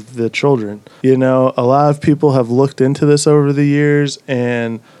killing of the children. You know, a lot of people have looked into this over the years,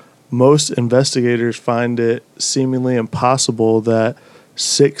 and most investigators find it seemingly impossible that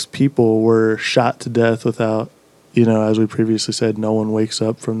 6 people were shot to death without, you know, as we previously said, no one wakes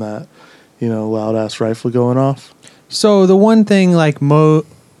up from that, you know, loud ass rifle going off. So the one thing the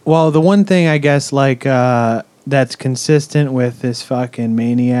one thing I guess that's consistent with this fucking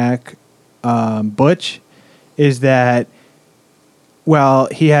maniac Butch is that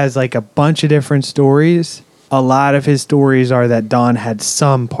he has like a bunch of different stories. A lot of his stories are that Dawn had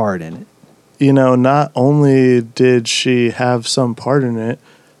some part in it. You know, not only did she have some part in it,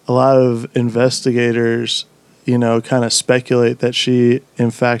 a lot of investigators, you know, kind of speculate that she,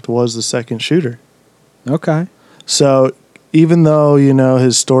 in fact, was the second shooter. Okay. So even though, you know,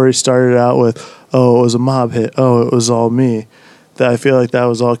 his story started out with, oh, it was a mob hit, oh, it was all me, that I feel like that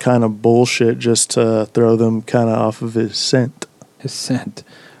was all kind of bullshit just to throw them kind of off of his scent. His scent.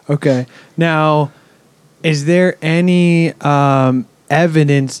 Okay. Now, is there any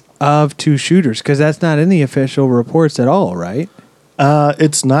evidence of 2 shooters? Because that's not in the official reports at all, right?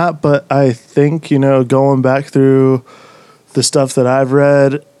 It's not, but I think, you know, going back through the stuff that I've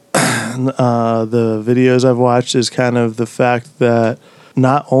read, the videos I've watched, is kind of the fact that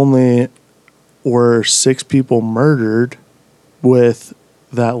not only were 6 people murdered with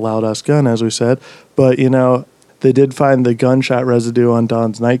that loud-ass gun, as we said, but, you know, they did find the gunshot residue on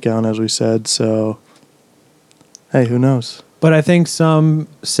Dawn's nightgown, as we said, so, hey, who knows? But I think some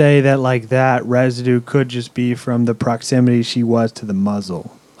say that that residue could just be from the proximity she was to the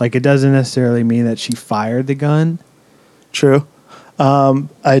muzzle. Like, it doesn't necessarily mean that she fired the gun. True.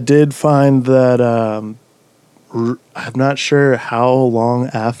 I did find that I'm not sure how long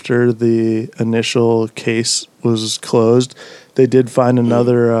after the initial case was closed, they did find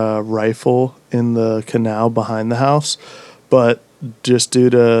another rifle in the canal behind the house, but just due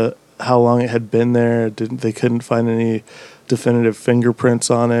to how long it had been there, they couldn't find any definitive fingerprints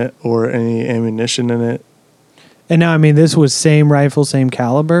on it or any ammunition in it. And now, I mean, this was same rifle, same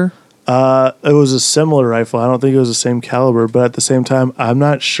caliber? It was a similar rifle. I don't think it was the same caliber, but at the same time, I'm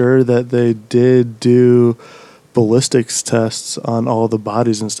not sure that they did do ballistics tests on all the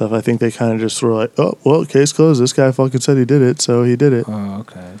bodies and stuff. I think they kind of just were like, oh, well, case closed. This guy fucking said he did it, so he did it. Oh,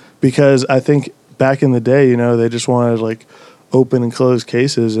 okay. Because I think back in the day, you know, they just wanted like open and close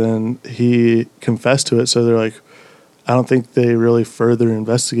cases, and he confessed to it, so they're like, I don't think they really further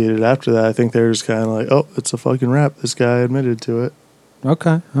investigated after that. I think they're just kind of like, oh, it's a fucking rap. This guy admitted to it.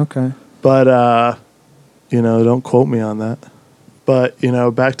 Okay. But, you know, don't quote me on that. But, you know,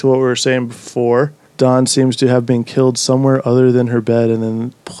 back to what we were saying before, Dawn seems to have been killed somewhere other than her bed and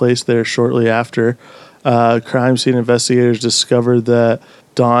then placed there shortly after. Crime scene investigators discovered that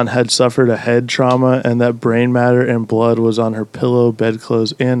Dawn had suffered a head trauma and that brain matter and blood was on her pillow,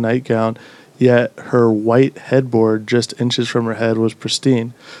 bedclothes, and nightgown. Yet her white headboard, just inches from her head, was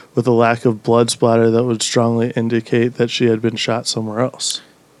pristine, with a lack of blood splatter that would strongly indicate that she had been shot somewhere else.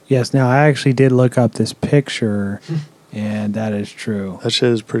 Yes, now I actually did look up this picture, and that is true. That shit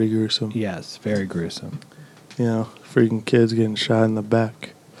is pretty gruesome. Yes, very gruesome. You know, freaking kids getting shot in the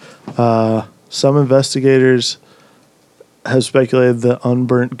back. Some investigators have speculated the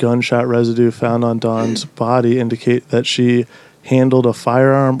unburnt gunshot residue found on Dawn's body indicate that she handled a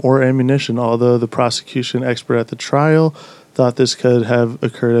firearm or ammunition, although the prosecution expert at the trial thought this could have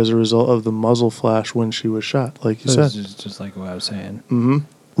occurred as a result of the muzzle flash when she was shot, like you said. Just like what I was saying. Mm-hmm.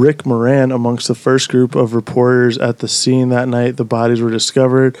 Rick Moran, amongst the first group of reporters at the scene that night the bodies were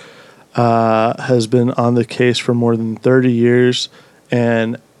discovered, has been on the case for more than 30 years,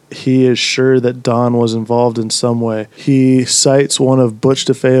 and he is sure that Dawn was involved in some way. He cites one of Butch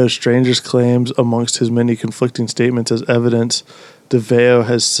DeFeo's strangest claims amongst his many conflicting statements as evidence. DeFeo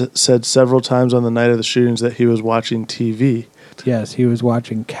has said several times on the night of the shootings that he was watching TV. Yes, he was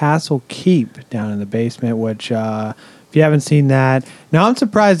watching Castle Keep down in the basement, which, if you haven't seen that... Now, I'm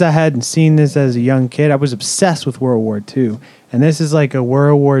surprised I hadn't seen this as a young kid. I was obsessed with World War II. And this is like a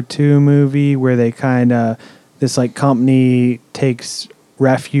World War II movie where they kind of... This, like, company takes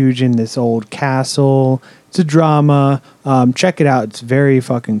refuge in this old castle. It's a drama. Check it out. It's a very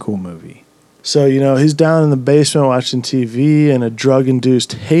fucking cool movie. So, you know, he's down in the basement watching TV in a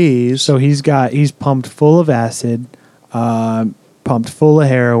drug-induced haze. So he's pumped full of acid, pumped full of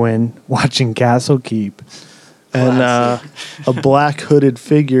heroin, watching Castle Keep. And a black hooded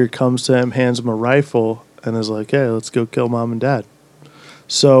figure comes to him, hands him a rifle, and is like, hey, let's go kill mom and dad.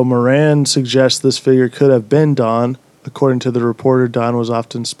 So Moran suggests this figure could have been Don. According to the reporter, Don was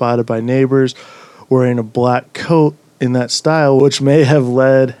often spotted by neighbors wearing a black coat in that style, which may have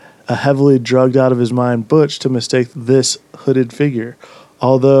led a heavily drugged out of his mind Butch to mistake this hooded figure.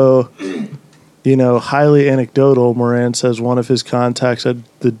 Although, highly anecdotal, Moran says one of his contacts at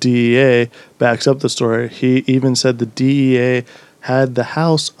the DEA backs up the story. He even said the DEA had the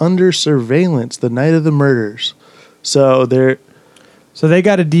house under surveillance the night of the murders. So they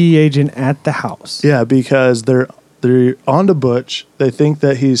got a DEA agent at the house. Yeah, because they're onto Butch. They think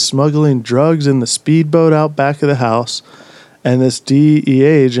that he's smuggling drugs in the speedboat out back of the house. And this DEA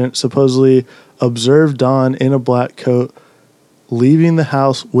agent supposedly observed Don in a black coat leaving the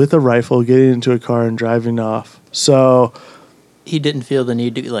house with a rifle, getting into a car, and driving off. So he didn't feel the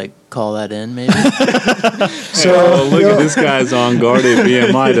need to call that in, maybe. So look at this guy's on guard at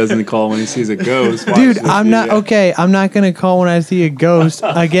BMI doesn't call when he sees a ghost. Dude, I'm not okay. I'm not gonna call when I see a ghost.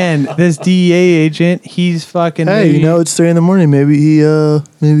 Again, this DEA agent, he's fucking. Hey, it's 3 a.m. Maybe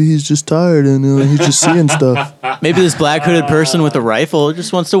he's just tired and he's just seeing stuff. Maybe this black hooded person with a rifle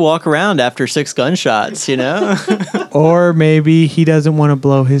just wants to walk around after 6 gunshots. Or maybe he doesn't want to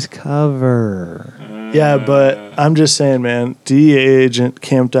blow his cover. Yeah, but I'm just saying, man, DEA agent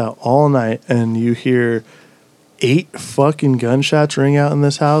camped out all night and you hear 8 fucking gunshots ring out in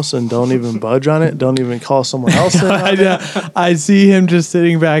this house and don't even budge on it, don't even call someone else in on it. I see him just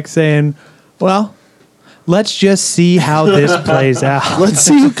sitting back saying, well, let's just see how this plays out. Let's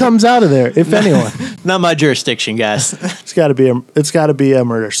see who comes out of there, if anyone. Not my jurisdiction, guys. It's got to be a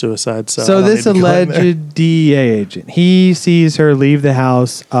murder-suicide. So this alleged DEA agent, he sees her leave the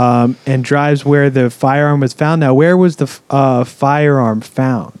house and drives where the firearm was found. Now, where was the firearm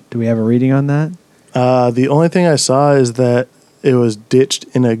found? Do we have a reading on that? The only thing I saw is that it was ditched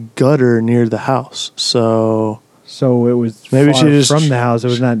in a gutter near the house. So it was maybe far she just from the house. It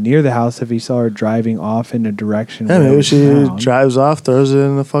was not near the house if he saw her driving off in a direction. Yeah, maybe she drives off, throws it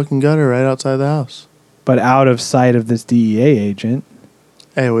in the fucking gutter right outside the house. But out of sight of this DEA agent.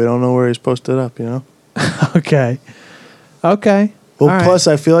 Hey, we don't know where he's posted up, Okay. Well, plus,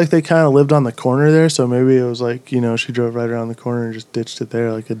 I feel like they kind of lived on the corner there, so maybe it was like, she drove right around the corner and just ditched it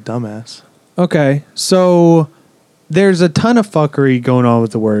there like a dumbass. Okay, so there's a ton of fuckery going on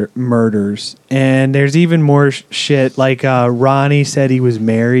with the murders, and there's even more shit. Like Ronnie said he was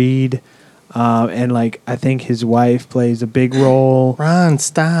married, and I think his wife plays a big role. Ron,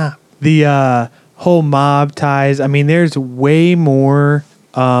 stop. The whole mob ties. I mean, there's way more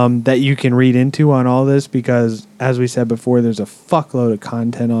that you can read into on all this because, as we said before, there's a fuckload of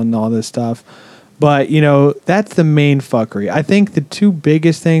content on all this stuff. But, that's the main fuckery. I think the 2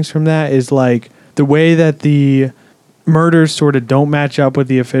 biggest things from that is the way that the murders sort of don't match up with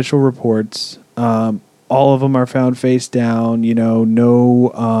the official reports. All of them are found face down.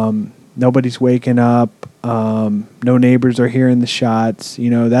 Nobody's waking up. No neighbors are hearing the shots.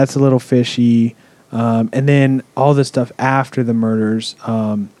 That's a little fishy. And then all the stuff after the murders.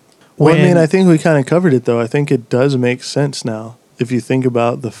 I think we kind of covered it, though. I think it does make sense now if you think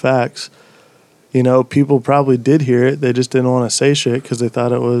about the facts. People probably did hear it. They just didn't want to say shit because they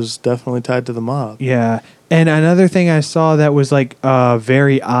thought it was definitely tied to the mob. Yeah. And another thing I saw that was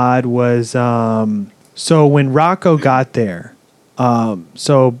very odd was so when Rocco got there,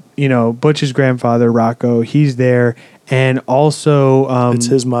 Butch's grandfather, Rocco, he's there. And also... it's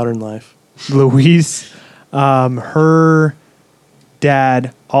his modern life. Louise, her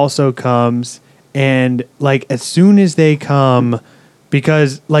dad also comes. And as soon as they come...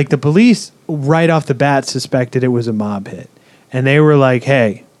 Because, the police right off the bat suspected it was a mob hit. And they were like,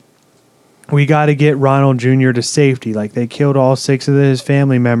 hey, we got to get Ronald Jr. to safety. They killed all 6 of his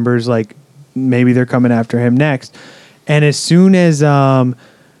family members. Maybe they're coming after him next. And as soon as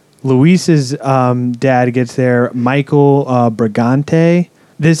Luis's dad gets there, Michael Brigante,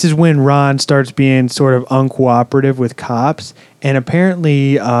 this is when Ron starts being sort of uncooperative with cops. And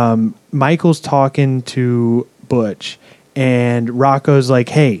apparently Michael's talking to Butch. And Rocco's like,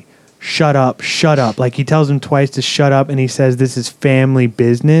 hey, shut up. He tells him twice to shut up, and he says this is family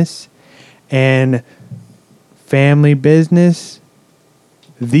business. And family business?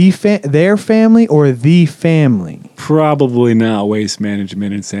 Their family or the family? Probably not waste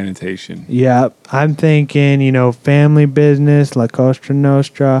management and sanitation. Yeah, I'm thinking, family business, La Cosa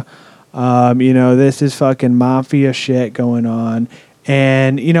Nostra. This is fucking mafia shit going on.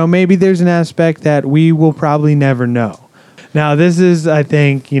 And, maybe there's an aspect that we will probably never know. Now, this is, I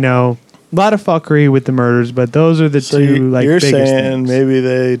think, a lot of fuckery with the murders, but those are the 2 you're biggest saying things. Maybe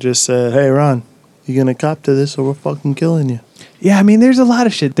they just said, hey, Ron, you going to cop to this or we're fucking killing you. Yeah, I mean, there's a lot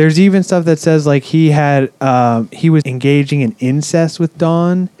of shit. There's even stuff that says like he was engaging in incest with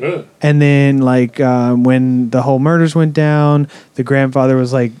Dawn, and then like when the whole murders went down, the grandfather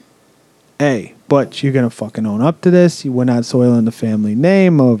was like, "Hey, but you're gonna fucking own up to this. We're not soiling the family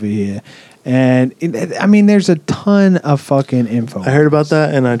name over here." And I mean, there's a ton of fucking info. I heard about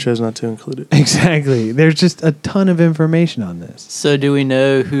that, and I chose not to include it. Exactly. There's just a ton of information on this. So do we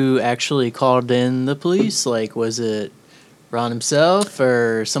know who actually called in the police? Like, was it Ron himself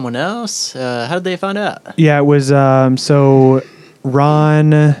or someone else? How did they find out? Yeah, it was. So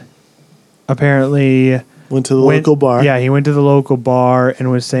Ron apparently Went to the local bar. Yeah, he went to the local bar and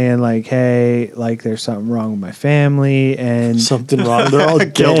was saying like, "Hey, like there's something wrong with my family," and Something wrong. They're all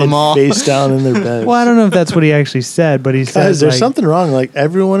Killed dead, them all. face down in their beds. well, I don't know if that's what he actually said, but he said, Guys, there's like, something wrong. Like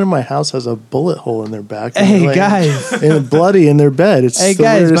everyone in my house has a bullet hole in their back. and Hey, they're, like, guys. and bloody in their bed. It's Hey the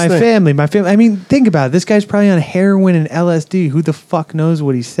guys, weirdest my thing. family. I mean, think about it. This guy's probably on heroin and LSD. Who the fuck knows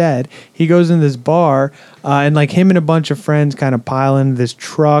what he said? He goes in this bar, and like him and a bunch of friends kind of pile into this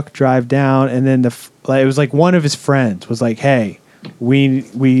truck, drive down, and then it was like one of his friends was like, "Hey, we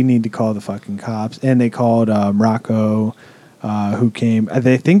need to call the fucking cops," and they called Rocco, who came.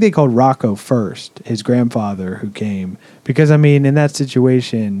 They think they called Rocco first, his grandfather, who came because I mean, in that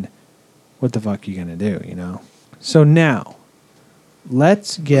situation, what the fuck are you gonna do, you know? So now,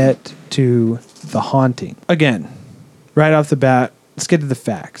 let's get to the haunting. Again, right off the bat, let's get to the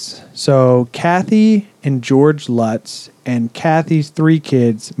facts. So Kathy and George Lutz and Kathy's 3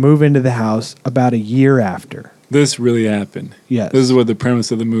 kids move into the house about a year after. This really happened. Yes. This is what the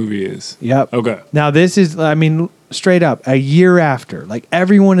premise of the movie is. Yep. Okay. Now this is, I mean, straight up, a year after. Like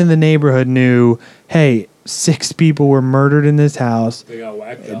everyone in the neighborhood knew, hey, 6 people were murdered in this house. They got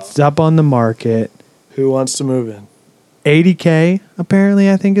whacked It's up on the market. Who wants to move in? $80K apparently,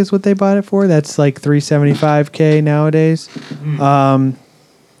 I think is what they bought it for. That's like $375K nowadays.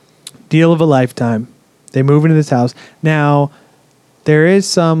 Deal of a lifetime. They move into this house. Now, there is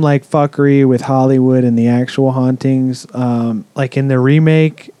some like fuckery with Hollywood and the actual hauntings. Like in the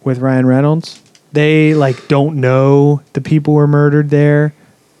remake with Ryan Reynolds, they like don't know the people were murdered there.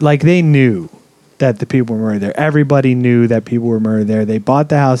 Like they knew that the people were murdered there. Everybody knew that people were murdered there. They bought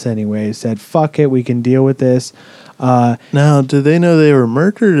the house anyway, said, fuck it, we can deal with this. Now, did they know they were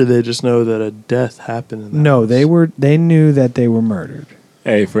murdered, or did they just know that a death happened in the No, house? they knew that they were murdered.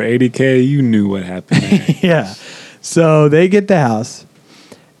 Hey, for $80K, you knew what happened there. Yeah. So they get the house.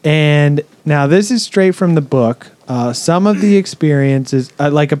 And now this is straight from the book. Some of the experiences,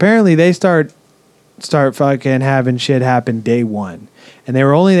 like apparently they start fucking having shit happen day 1. And they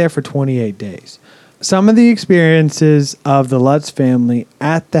were only there for 28 days. Some of the experiences of the Lutz family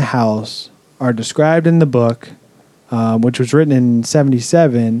at the house are described in the book, which was written in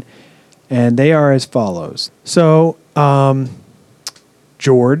 1977, and they are as follows. So,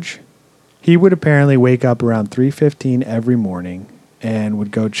 George, he would apparently wake up around 3:15 every morning and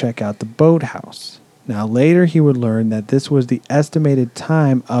would go check out the boathouse. Now, later he would learn that this was the estimated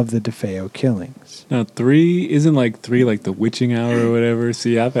time of the DeFeo killings. Now, 3 isn't like 3 like the witching hour or whatever.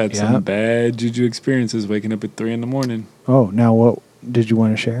 See, I've had some bad juju experiences waking up at 3 in the morning. Oh, now what? Did you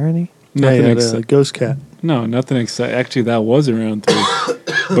want to share any? Nothing a ghost cat. No, nothing exciting. Actually, that was around 3.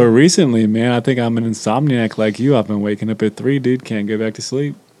 But recently, man, I think I'm an insomniac like you. I've been waking up at 3, dude. Can't get back to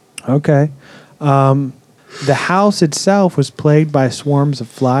sleep. Okay. The house itself was plagued by swarms of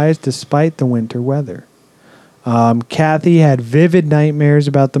flies despite the winter weather. Kathy had vivid nightmares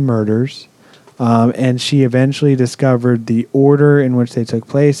about the murders, and she eventually discovered the order in which they took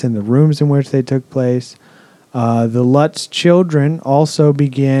place and the rooms in which they took place. The Lutz children also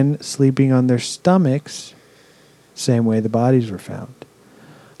began sleeping on their stomachs, same way the bodies were found.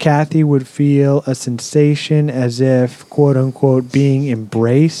 Kathy would feel a sensation as if, quote unquote, being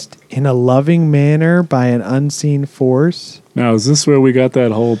embraced in a loving manner by an unseen force. Now, is this where we got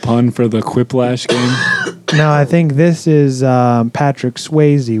that whole pun for the Quiplash game? No, I think this is Patrick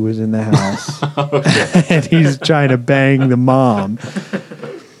Swayze was in the house. And he's trying to bang the mom.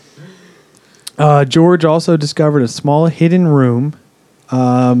 George also discovered a small hidden room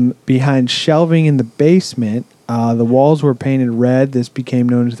behind shelving in the basement. The walls were painted red. This became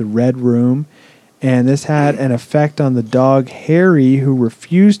known as the Red Room. And this had an effect on the dog Harry, who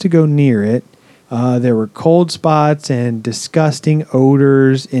refused to go near it. There were cold spots and disgusting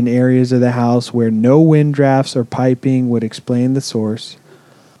odors in areas of the house where no wind drafts or piping would explain the source.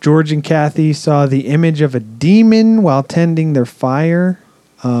 George and Kathy saw the image of a demon while tending their fire,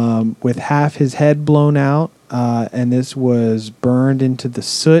 with half his head blown out, and this was burned into the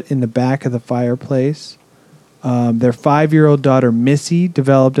soot in the back of the fireplace. Their 5-year-old daughter, Missy,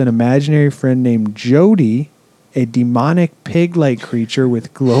 developed an imaginary friend named Jody, a demonic pig-like creature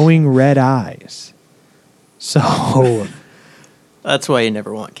with glowing red eyes. So That's why you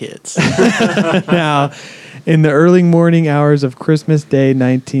never want kids. now, in the early morning hours of Christmas Day,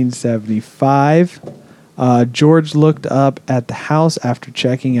 1975, George looked up at the house after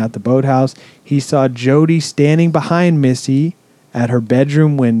checking out the boathouse. He saw Jody standing behind Missy at her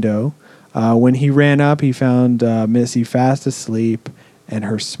bedroom window. When he ran up, he found Missy fast asleep, and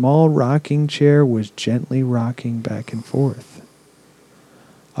her small rocking chair was gently rocking back and forth.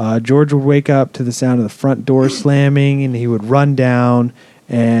 George would wake up to the sound of the front door slamming, and he would run down,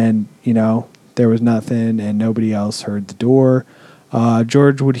 and, there was nothing, and nobody else heard the door.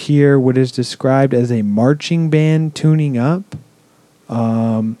 George would hear what is described as a marching band tuning up,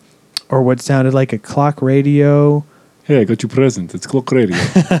 or what sounded like a clock radio. Hey, I got you present. It's clock radio.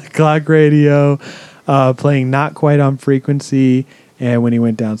 Clock radio, playing not quite on frequency, and when he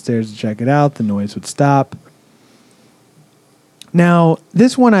went downstairs to check it out, the noise would stop. Now,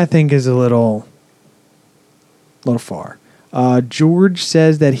 this one I think is a little far. George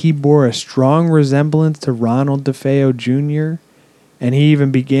says that he bore a strong resemblance to Ronald DeFeo Jr., and he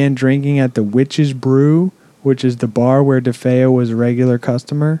even began drinking at the Witch's Brew, which is the bar where DeFeo was a regular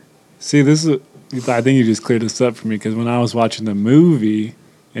customer. See, I think you just cleared this up for me, because when I was watching the movie,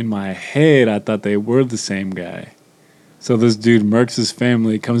 in my head, I thought they were the same guy. So this dude murks his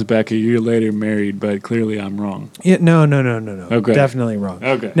family, comes back a year later married, but clearly I'm wrong. Yeah, no. Okay. Definitely wrong.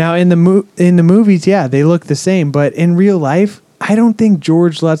 Okay. Now, in the movies, yeah, they look the same, but in real life, I don't think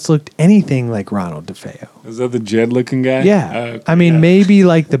George Lutz looked anything like Ronald DeFeo. Is that the Jed-looking guy? Yeah. Okay, I mean, maybe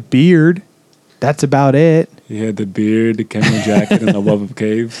like the beard. That's about it. He had the beard, the camo jacket, and the love of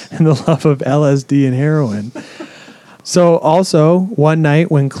caves. And the love of LSD and heroin. So also, one night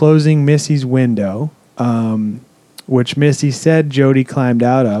when closing Missy's window, which Missy said Jody climbed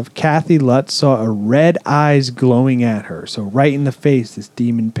out of, Kathy Lutz saw a red eyes glowing at her. So right in the face, this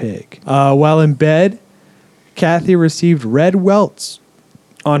demon pig. While in bed, Kathy received red welts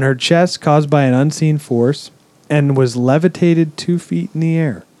on her chest caused by an unseen force and was levitated 2 feet in the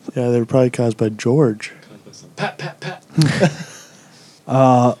air. Yeah, they were probably caused by George. Pat, pat, pat.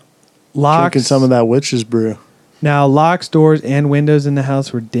 Locks. Drinking some of that witch's brew. Now, locks, doors, and windows in the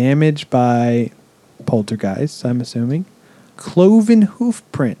house were damaged by poltergeists, I'm assuming. Cloven hoof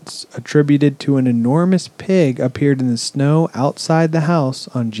prints attributed to an enormous pig appeared in the snow outside the house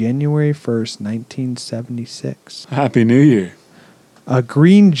on January 1st, 1976. Happy New Year. A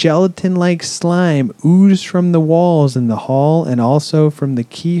green gelatin-like slime oozed from the walls in the hall and also from the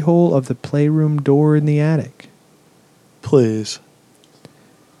keyhole of the playroom door in the attic. Please.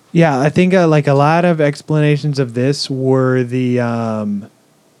 Yeah, I think like a lot of explanations of this were the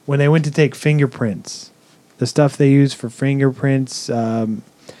when they went to take fingerprints. The stuff they used for fingerprints,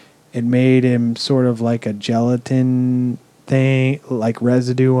 it made him sort of like a gelatin thing, like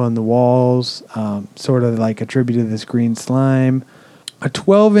residue on the walls, sort of like attributed to this green slime. A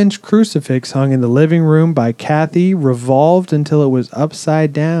 12-inch crucifix hung in the living room by Kathy revolved until it was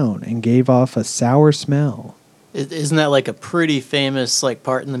upside down and gave off a sour smell. Isn't that like a pretty famous like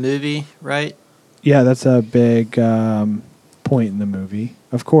part in the movie, right? Yeah, that's a big point in the movie.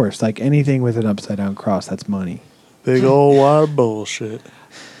 Of course, like anything with an upside-down cross, that's money. Big old wad bullshit.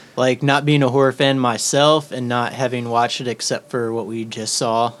 Like not being a horror fan myself and not having watched it except for what we just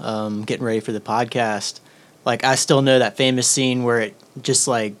saw, getting ready for the podcast. Like I still know that famous scene where it just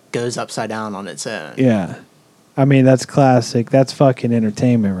like goes upside down on its own. Yeah. I mean, that's classic. That's fucking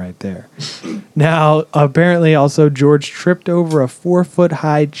entertainment right there. Now, apparently also George tripped over a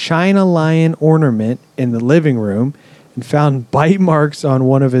 4-foot-high China lion ornament in the living room and found bite marks on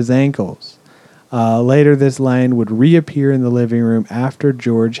one of his ankles. Later, this lion would reappear in the living room after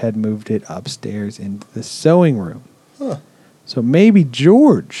George had moved it upstairs into the sewing room. Huh. So maybe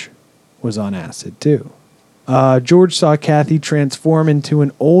George was on acid, too. George saw Kathy transform into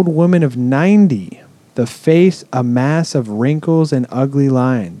an old woman of 90, the face a mass of wrinkles and ugly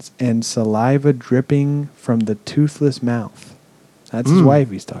lines, and saliva dripping from the toothless mouth. That's his wife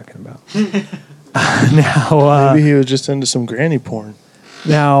he's talking about. Now, maybe he was just into some granny porn.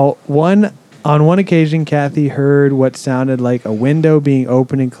 Now, on one occasion, Kathy heard what sounded like a window being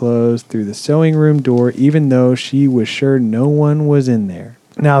opened and closed through the sewing room door, even though she was sure no one was in there.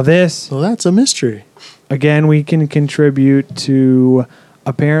 Now, this... Well, that's a mystery. Again, we can contribute to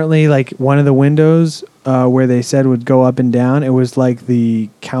apparently like one of the windows where they said would go up and down. It was like the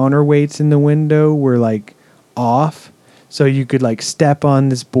counterweights in the window were like off. So you could like step on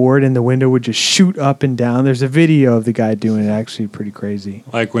this board and the window would just shoot up and down. There's a video of the guy doing it. Actually pretty crazy.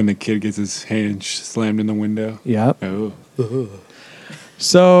 Like when the kid gets his hand slammed in the window. Yep. Oh.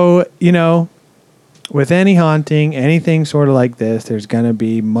 So, with any haunting, anything sort of like this, there's going to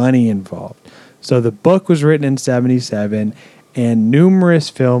be money involved. So the book was written in 1977, and numerous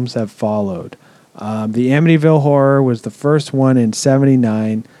films have followed. The Amityville Horror was the first one in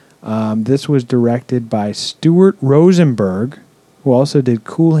 1979. This was directed by Stuart Rosenberg, who also did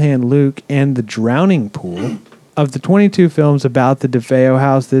Cool Hand Luke and The Drowning Pool. Of the 22 films about the DeFeo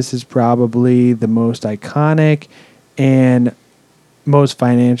house, this is probably the most iconic and most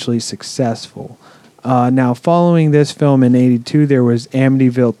financially successful. Now, following this film in 1982, there was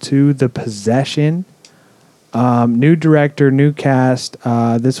Amityville 2, The Possession. New director, new cast.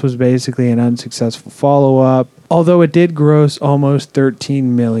 This was basically an unsuccessful follow-up, although it did gross almost $13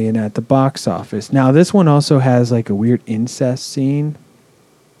 million at the box office. Now, this one also has like a weird incest scene.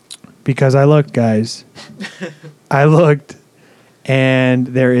 Because I looked, guys. I looked, and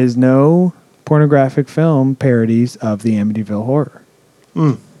there is no pornographic film parodies of the Amityville Horror.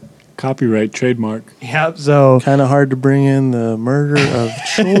 Copyright, trademark. Yep, so... Kind of hard to bring in the murder of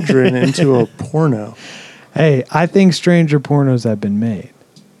children into a porno. Hey, I think stranger pornos have been made.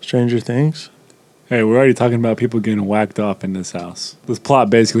 Stranger Things? Hey, we're already talking about people getting whacked off in this house. This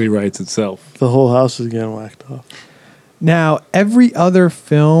plot basically writes itself. The whole house is getting whacked off. Now, every other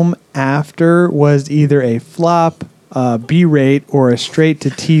film after was either a flop, B-rate, or a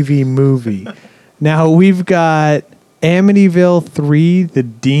straight-to-TV movie. Now, we've got Amityville 3, The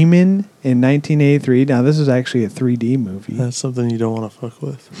Demon, in 1983. Now, this was actually a 3D movie. That's something you don't want to fuck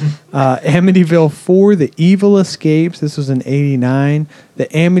with. Amityville 4, The Evil Escapes. This was in 89. The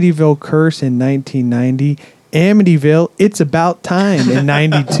Amityville Curse in 1990. Amityville, It's About Time in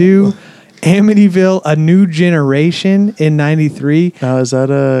 92. Amityville, A New Generation in 93. Now, is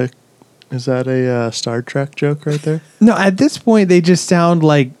that a Star Trek joke right there? No, at this point, they just sound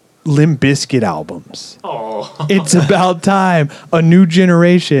like Limp Bizkit albums. Oh. It's About Time, A New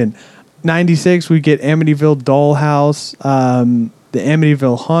Generation. 96, we get Amityville Dollhouse, the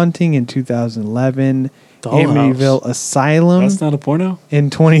Amityville Haunting in 2011, Amityville Asylum. That's not a porno?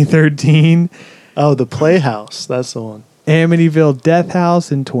 In 2013. Oh, the Playhouse. That's the one. Amityville Death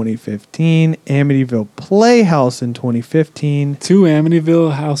House in 2015, Amityville Playhouse in 2015. 2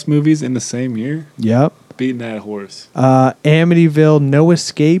 Amityville house movies in the same year? Yep. Beating that horse. Amityville No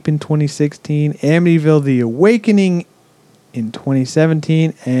Escape in 2016, Amityville The Awakening in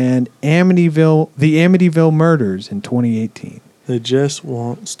 2017, and The Amityville Murders in 2018. They just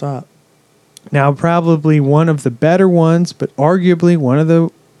won't stop. Now, probably one of the better ones, but arguably one of the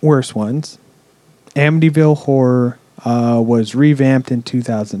worst ones, Amityville Horror was revamped in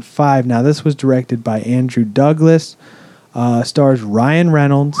 2005. Now, this was directed by Andrew Douglas, stars Ryan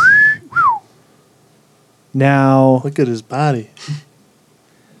Reynolds. Now, look at his body.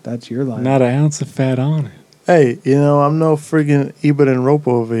 That's your line. Not an ounce of fat on it. Hey, I'm no friggin' Ebert and Rope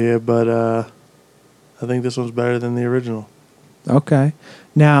over here, but I think this one's better than the original. Okay.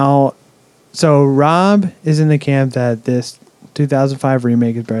 Now, so Rob is in the camp that this 2005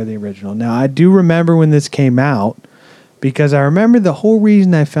 remake is better than the original. Now, I do remember when this came out, because I remember the whole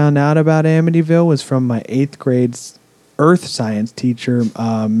reason I found out about Amityville was from my 8th grade's earth science teacher,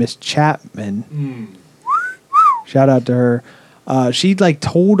 Miss Chapman. Shout out to her. She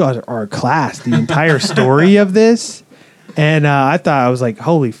told our class the entire story of this, and I was like,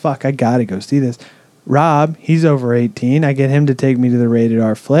 holy fuck, I gotta go see this. Rob, he's over 18. I get him to take me to the rated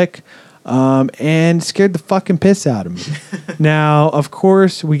R flick, and scared the fucking piss out of me. Now, of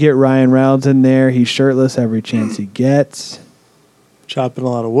course, we get Ryan Reynolds in there. He's shirtless every chance he gets. Chopping a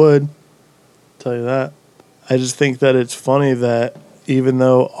lot of wood. Tell you that. I just think that it's funny that even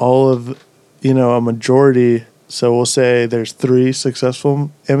though all of, a majority, so we'll say there's 3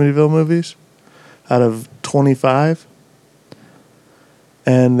 successful Amityville movies out of 25,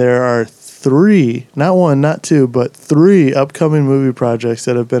 and there are 3, not 1, not 2, but 3 upcoming movie projects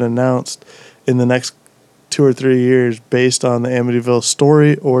that have been announced in the next 2 or 3 years based on the Amityville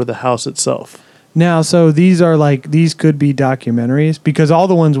story or the house itself. Now, so these could be documentaries, because all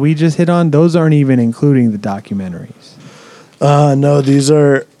the ones we just hit on, those aren't even including the documentaries. No, these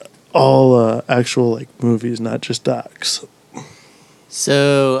are all actual movies, not just docs.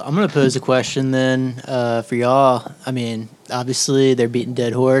 So I'm going to pose a question then for y'all. I mean, obviously they're beating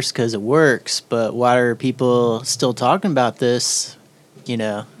dead horse because it works, but why are people still talking about this,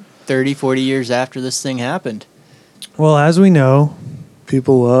 30, 40 years after this thing happened? Well, as we know,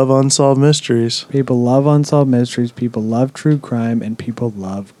 people love unsolved mysteries. People love unsolved mysteries. People love true crime, and people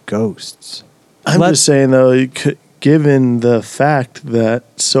love ghosts. I'm just saying, though, given the fact that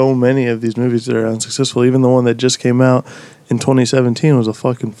so many of these movies that are unsuccessful, even the one that just came out in 2017 was a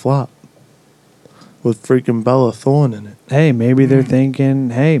fucking flop. with freaking Bella Thorne in it. Hey, maybe they're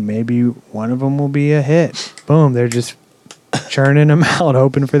thinking, hey, maybe one of them will be a hit. Boom, they're just churning them out,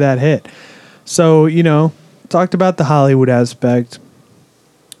 hoping for that hit. So, talked about the Hollywood aspect,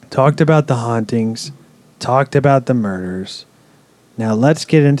 talked about the hauntings, talked about the murders. Now let's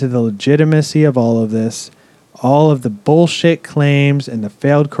get into the legitimacy of all of this, all of the bullshit claims and the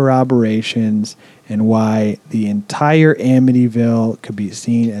failed corroborations, and why the entire Amityville could be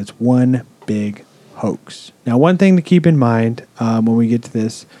seen as one big hoax. Now, one thing to keep in mind when we get to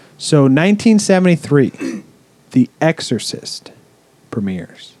this. So 1973, The Exorcist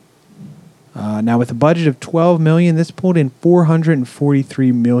premieres. Now, with a budget of $12 million, this pulled in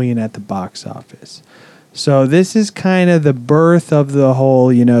 $443 million at the box office. So this is kind of the birth of the whole,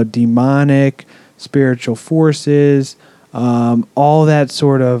 demonic, spiritual forces, all that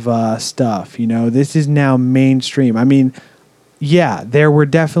sort of stuff. This is now mainstream. I mean, yeah, there were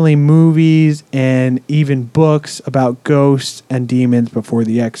definitely movies and even books about ghosts and demons before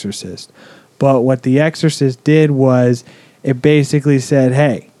The Exorcist. But what The Exorcist did was it basically said,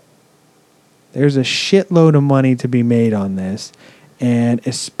 hey, there's a shitload of money to be made on this, and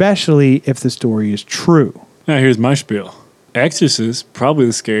especially if the story is true. Now, here's my spiel. Exorcist, probably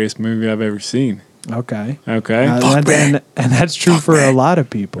the scariest movie I've ever seen. Okay. Okay. And that's true for a lot of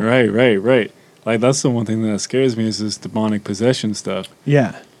people. Right. Like, that's the one thing that scares me is this demonic possession stuff.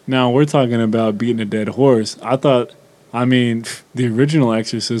 Yeah. Now, we're talking about beating a dead horse. The original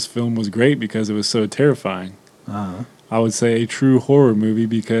Exorcist film was great because it was so terrifying. Uh-huh. I would say a true horror movie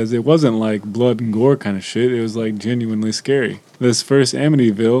because it wasn't like blood and gore kind of shit. It was like genuinely scary. This first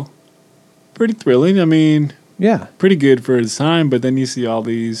Amityville, pretty thrilling. I mean, yeah, pretty good for its time, but then you see all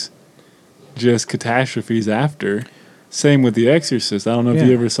these just catastrophes after. Same with The Exorcist. I don't know if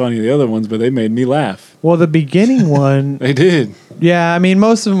you ever saw any of the other ones, but they made me laugh. Well, the beginning one... They did. Yeah, I mean,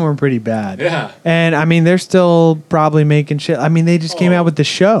 most of them were pretty bad. Yeah. And, I mean, they're still probably making shit. I mean, they just came out with the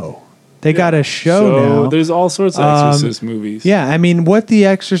show. They got a show now. There's all sorts of Exorcist movies. Yeah, I mean, what The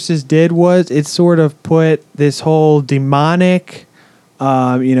Exorcist did was it sort of put this whole demonic,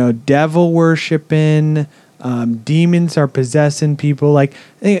 devil worshiping, demons are possessing people. Like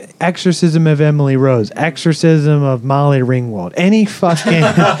Exorcism of Emily Rose, Exorcism of Molly Ringwald, any fucking,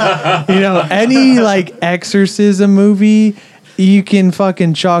 any like exorcism movie, you can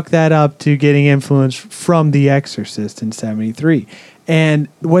fucking chalk that up to getting influence from The Exorcist in '73. And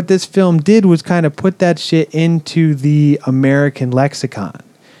what this film did was kind of put that shit into the American lexicon.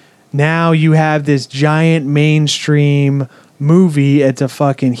 Now you have this giant mainstream movie. It's a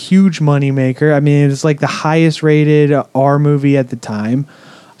fucking huge moneymaker. I mean, it's like the highest rated R movie at the time.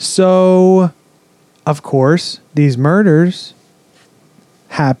 So, of course, these murders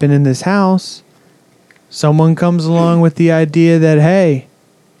happen in this house. Someone comes along with the idea that, hey,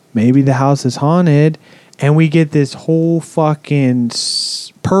 maybe the house is haunted. And we get this whole fucking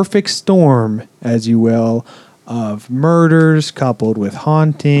perfect storm, as you will, of murders coupled with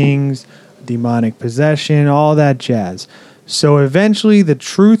hauntings, demonic possession, all that jazz. So eventually the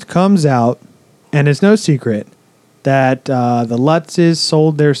truth comes out, and it's no secret that the Lutzes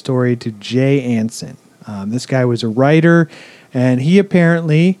sold their story to Jay Anson. This guy was a writer, and he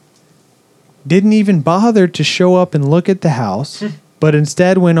apparently didn't even bother to show up and look at the house. But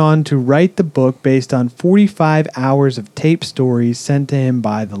instead went on to write the book based on 45 hours of tape stories sent to him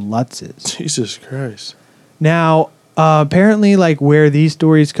by the Lutzes. Jesus Christ. Now, apparently, like, where these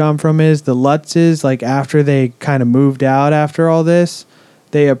stories come from is the Lutzes, like, after they kind of moved out after all this,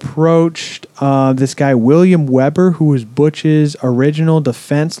 they approached this guy, William Weber, who was Butch's original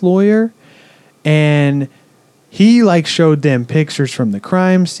defense lawyer, and he, like, showed them pictures from the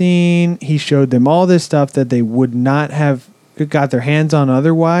crime scene. He showed them all this stuff that they would not have got their hands on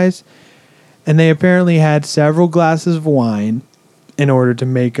otherwise, and they apparently had several glasses of wine in order to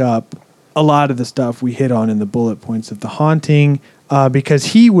make up a lot of the stuff we hit on in the bullet points of the haunting, because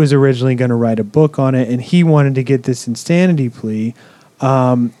he was originally going to write a book on it, and he wanted to get this insanity plea,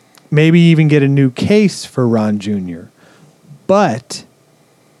 maybe even get a new case for Ron Jr. But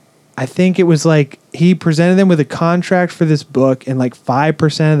I think it was like he presented them with a contract for this book, and like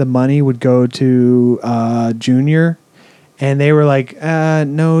 5% of the money would go to Junior. And they were like,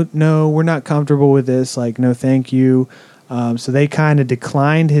 no, we're not comfortable with this. Like, no, thank you. So they kind of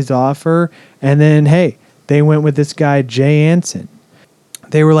declined his offer. And then, hey, they went with this guy, Jay Anson.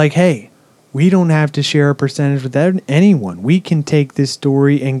 They were like, hey, we don't have to share a percentage with anyone. We can take this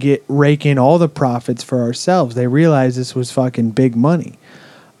story and rake in all the profits for ourselves. They realized this was fucking big money.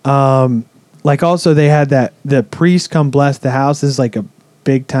 Like, also, they had the priest come bless the house. This is like a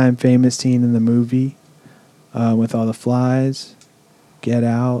big time famous scene in the movie. With all the flies, Get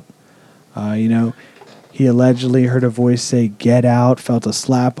Out, He allegedly heard a voice say, "Get out," felt a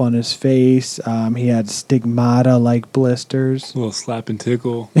slap on his face. He had stigmata like blisters. A little slap and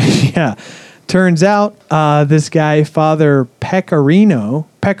tickle. Yeah. Turns out this guy, Father Pecoraro,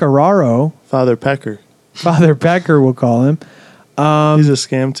 Father Pecker. Father Pecker, we'll call him. He's a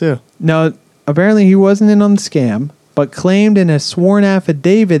scam too. No, apparently he wasn't in on the scam, but claimed in a sworn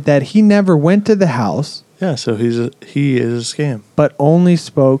affidavit that he never went to the house. Yeah, so he is a scam. But only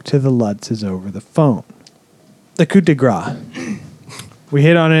spoke to the Lutzes over the phone. The coup de grace. We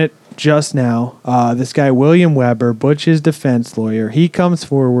hit on it just now. This guy, William Weber, Butch's defense lawyer, he comes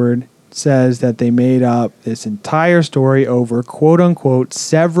forward, says that they made up this entire story over, quote unquote,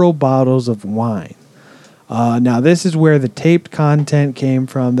 several bottles of wine. Now, this is where the taped content came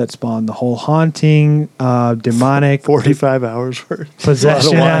from that spawned the whole haunting, demonic 45 hours worth.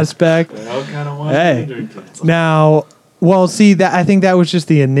 possession aspect. What kind of wine Hey, now, well, see, that I think that was just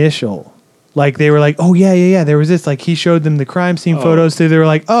the initial. Like, they were like, oh, yeah, there was this. Like, he showed them the crime scene photos, so they were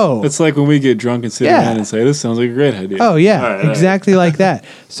like, oh. It's like when we get drunk and sit around and say, this sounds like a great idea. Oh, yeah, exactly like that.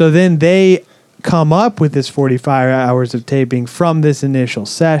 So then they come up with this 45 hours of taping from this initial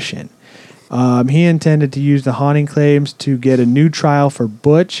session. He intended to use the haunting claims to get a new trial for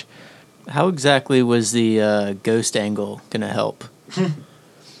Butch. How exactly was the ghost angle going to help?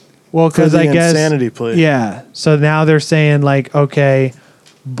 Well, because I guess insanity plea. Yeah. So now they're saying like, okay,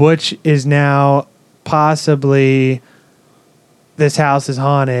 Butch is now possibly this house is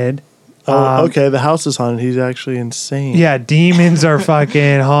haunted. Okay, the house is haunted. He's actually insane. Yeah, demons are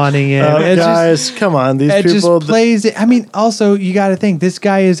fucking haunting him. Guys, come on, these it people. Just plays it. I mean, also you got to think this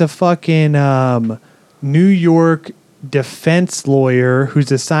guy is a fucking New York defense lawyer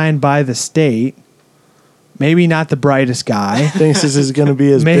who's assigned by the state. Maybe not the brightest guy. Thinks this is going to be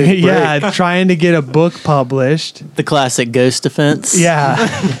his big break. Yeah, trying to get a book published. The classic ghost defense. Yeah.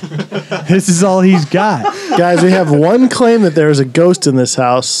 This is all he's got. Guys, we have one claim that there's a ghost in this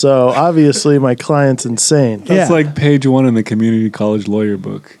house, so obviously my client's insane. That's like page 1 in the community college lawyer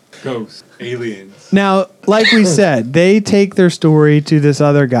book. Ghosts, aliens. Now, like we said, they take their story to this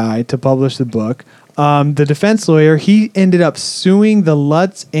other guy to publish the book. The defense lawyer, he ended up suing the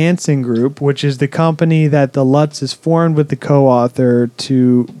Lutz Anson Group, which is the company that the Lutz has formed with the co-author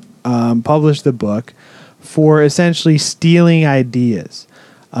to publish the book, for essentially stealing ideas.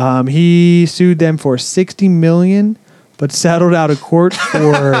 He sued them for $60 million, but settled out of court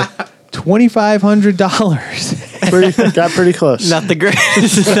for $2,500. Got pretty close. Not the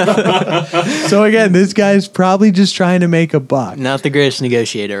greatest. So again, this guy's probably just trying to make a buck. Not the greatest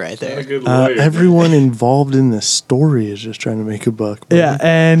negotiator right there. Everyone involved in this story is just trying to make a buck. Buddy. Yeah,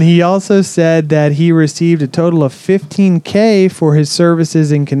 and he also said that he received a total of $15,000 for his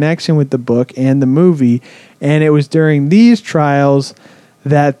services in connection with the book and the movie, and it was during these trials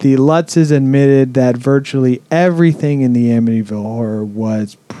that the Lutzes admitted that virtually everything in the Amityville Horror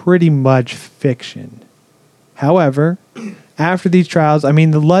was pretty much fiction. However, after these trials, I mean,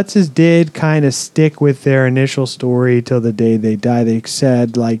 the Lutzes did kind of stick with their initial story till the day they died. They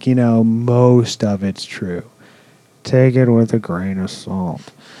said, like, you know, most of it's true. Take it with a grain of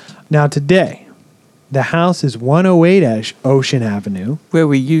salt. Now, today, the house is 108 Ocean Avenue. Where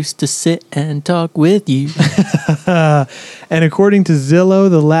we used to sit and talk with you. And according to Zillow,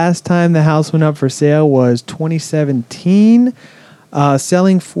 the last time the house went up for sale was 2017,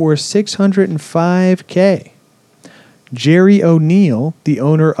 selling for $605,000. Jerry O'Neill, the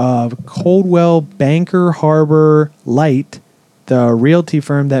owner of Coldwell Banker Harbor Light, the realty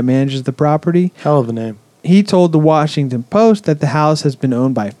firm that manages the property. Hell of a name. He told the Washington Post that the house has been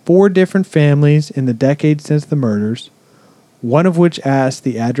owned by 4 different families in the decades since the murders, one of which asked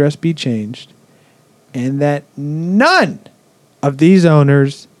the address be changed, and that none of these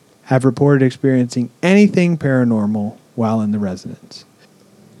owners have reported experiencing anything paranormal while in the residence.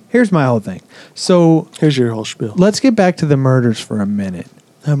 Here's my whole thing. So here's your whole spiel. Let's get back to the murders for a minute.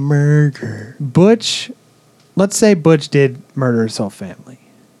 The murder. Butch, let's say Butch did murder his whole family.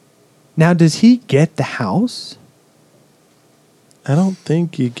 Now, does he get the house? I don't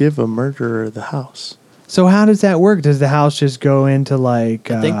think you give a murderer the house. So how does that work? Does the house just go into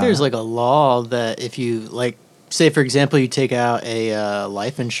like... I think there's like a law that if you like, say for example, you take out a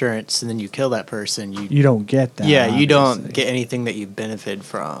life insurance and then you kill that person, you don't get that. Yeah, you obviously. don't get anything that you benefit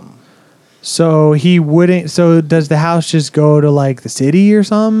from. So he wouldn't... So does the house just go to like the city or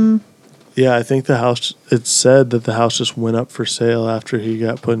something? Yeah, I think the house... It said that the house just went up for sale after he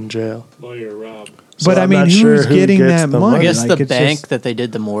got put in jail. Lawyer Rob. So But I mean, who's getting that money? I guess Like, the it's bank just- that they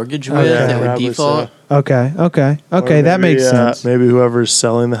did the mortgage with Okay. that would Probably default. so. Okay, Or that maybe, makes sense. Maybe whoever's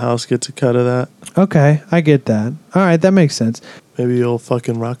selling the house gets a cut of that. Okay, I get that. All right, that makes sense. Maybe old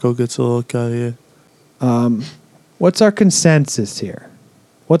fucking Rocco gets a little cut of you. What's our consensus here?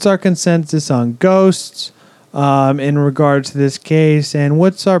 What's our consensus on ghosts in regards to this case? And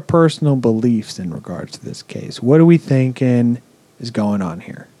what's our personal beliefs in regards to this case? What are we thinking is going on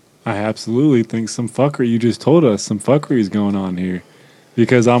here? I absolutely think some fuckery, you just told us, some fuckery is going on here.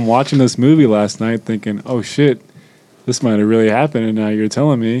 Because I'm watching this movie last night thinking, oh shit, this might have really happened. And now you're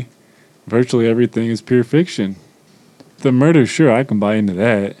telling me virtually everything is pure fiction. The murder, sure, I can buy into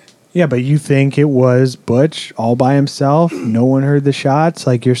that. Yeah, but you think it was Butch all by himself? No one heard the shots?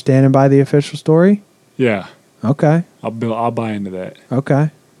 Like you're standing by the official story? Yeah. Okay. I'll buy into that.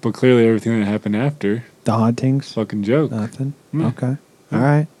 Okay. But clearly everything that happened after, the hauntings? Fucking joke. Nothing. Okay. All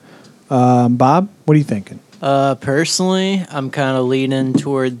right. Bob, what are you thinking? Personally, I'm kind of leaning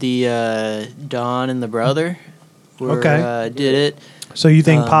toward the Don and the brother. Did it. So you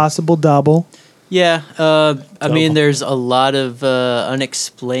think possible double? Yeah. I mean, there's a lot of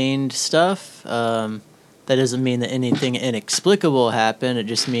unexplained stuff. That doesn't mean that anything inexplicable happened. It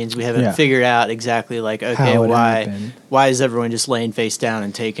just means we haven't figured out exactly, like, okay, why is everyone just laying face down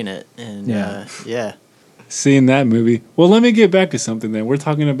and taking it? And seeing that movie. Well, let me get back to something then. We're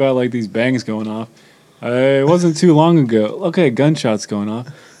talking about like these bangs going off. It wasn't too long ago. Okay, gunshots going off.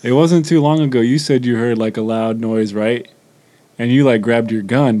 It wasn't too long ago. You said you heard like a loud noise, right? And you like grabbed your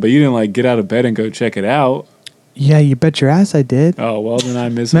gun, but you didn't like get out of bed and go check it out. Yeah, you bet your ass I did. Oh, well, then I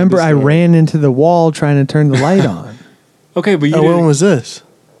missed. Remember, I ran into the wall trying to turn the light on. Okay, but when was this?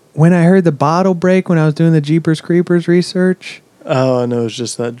 When I heard the bottle break when I was doing the Jeepers Creepers research. Oh, and it was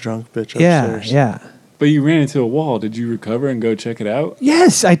just that drunk bitch upstairs. Yeah. But you ran into a wall. Did you recover and go check it out?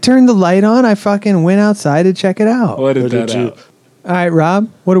 Yes, I turned the light on. I fucking went outside to check it out. What did that out? All right,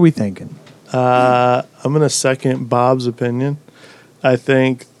 Rob, what are we thinking? I'm going to second Bob's opinion. I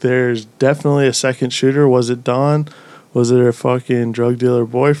think there's definitely a second shooter. Was it Don? Was it her fucking drug dealer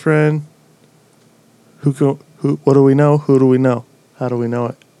boyfriend? What do we know? Who do we know? How do we know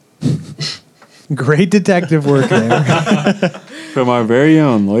it? Great detective work there. From our very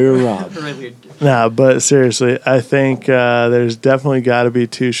own lawyer, Rob. Nah, but seriously, I think there's definitely got to be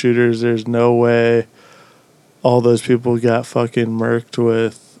two shooters. There's no way all those people got fucking murked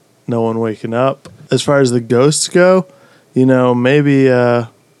with no one waking up. As far as the ghosts go, you know, maybe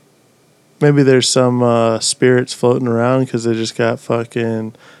there's some spirits floating around because they just got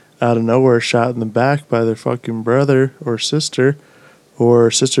fucking out of nowhere shot in the back by their fucking brother or sister's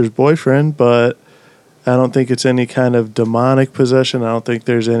boyfriend, but I don't think it's any kind of demonic possession. I don't think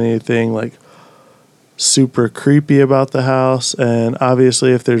there's anything like super creepy about the house. And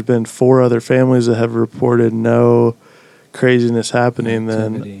obviously if there's been 4 other families that have reported no craziness happening,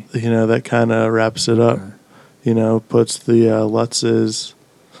 then, you know, that kind of wraps it up. You know, puts the Lutzes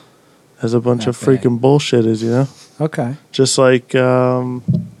as a bunch of freaking bullshit, you know? Okay. Just like the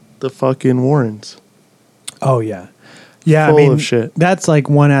fucking Warrens. Oh, yeah. Yeah, Full I mean, of shit. That's like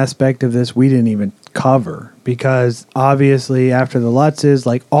one aspect of this we didn't even cover because obviously after the Lutzes,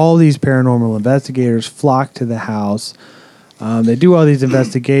 like all these paranormal investigators flock to the house. They do all these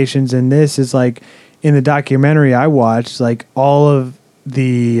investigations, and this is like in the documentary I watched, like all of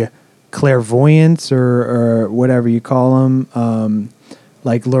the clairvoyants or whatever you call them,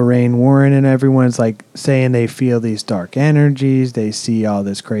 like Lorraine Warren and everyone's like saying they feel these dark energies, they see all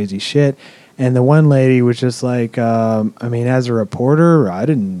this crazy shit. And the one lady was just like, I mean, as a reporter, I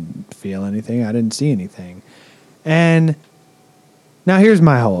didn't feel anything. I didn't see anything. And now here's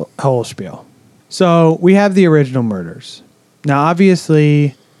my whole spiel. So we have the original murders. Now,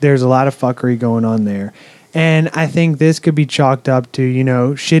 obviously, there's a lot of fuckery going on there. And I think this could be chalked up to, you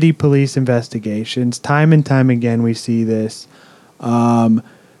know, shitty police investigations. Time and time again, we see this.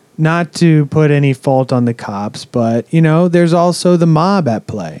 Not to put any fault on the cops, but, you know, there's also the mob at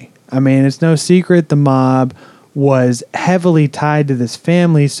play. I mean, it's no secret the mob was heavily tied to this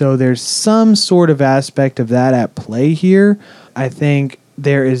family, so there's some sort of aspect of that at play here. I think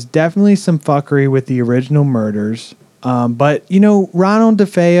there is definitely some fuckery with the original murders. But, you know, Ronald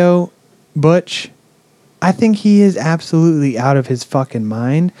DeFeo, Butch, I think he is absolutely out of his fucking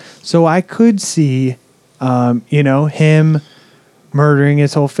mind. So I could see, you know, him murdering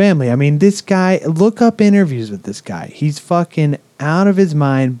his whole family. I mean, this guy, look up interviews with this guy. He's fucking out of his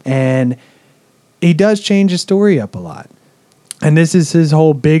mind, and he does change his story up a lot. And this is his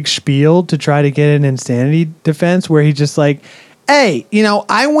whole big spiel to try to get an insanity defense where he's just like, hey, you know,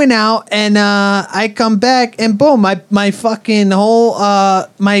 I went out and I come back and boom, my fucking whole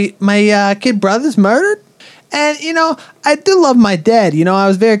my kid brother's murdered. And, you know, I do love my dad. You know, I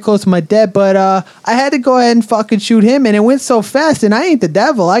was very close to my dad, but I had to go ahead and fucking shoot him, and it went so fast, and I ain't the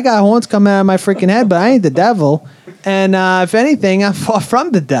devil. I got horns coming out of my freaking head, but I ain't the devil. And if anything, I'm far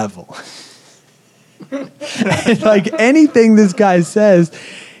from the devil. And, like anything this guy says,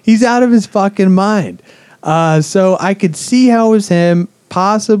 he's out of his fucking mind. So I could see how it was him,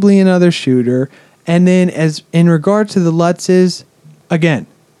 possibly another shooter. And then as in regard to the Lutzes, again,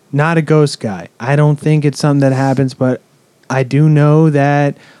 not a ghost guy. I don't think it's something that happens, but I do know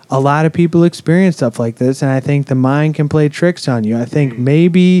that a lot of people experience stuff like this, and I think the mind can play tricks on you. I think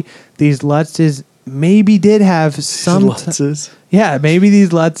maybe these Lutzes maybe did have some... maybe these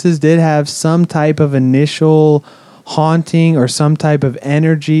Lutzes did have some type of initial haunting or some type of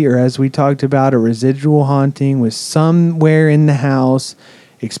energy, or as we talked about, a residual haunting was somewhere in the house,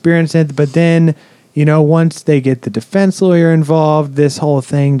 experience it, but then... You know, once they get the defense lawyer involved, this whole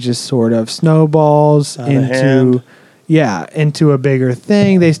thing just sort of snowballs into a bigger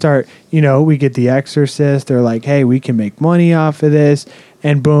thing. They start, we get The Exorcist. They're like, hey, we can make money off of this.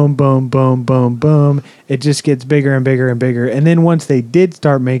 And boom, boom, boom, boom, boom. It just gets bigger and bigger and bigger. And then once they did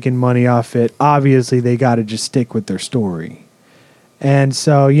start making money off it, obviously they got to just stick with their story. And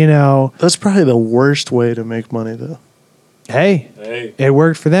so, That's probably the worst way to make money, though. Hey, it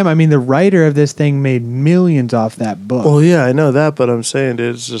worked for them. I mean, the writer of this thing made millions off that book. Well, yeah, I know that, but I'm saying,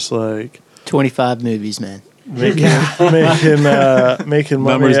 dude, it's just like 25 movies, man. making money.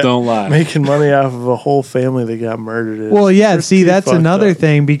 Numbers don't lie. Making money off of a whole family that got murdered. Well, yeah. See, that's another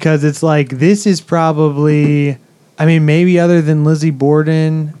thing, because it's like this is probably. I mean, maybe other than Lizzie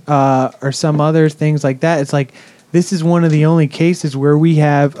Borden or some other things like that, it's like. This is one of the only cases where we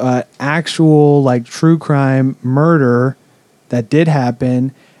have actual like true crime murder that did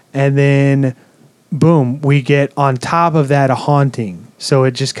happen, and then boom, we get on top of that a haunting. So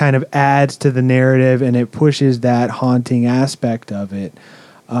it just kind of adds to the narrative and it pushes that haunting aspect of it.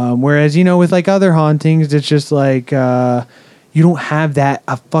 Whereas, with like other hauntings, it's just like you don't have that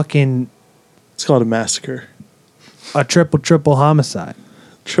it's called a massacre. A triple homicide.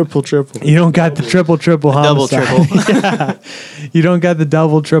 Triple. You don't got the triple homicide. Double triple. Yeah. You don't got the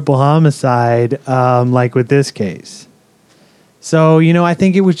double triple homicide like with this case. So, I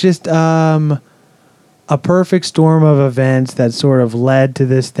think it was just a perfect storm of events that sort of led to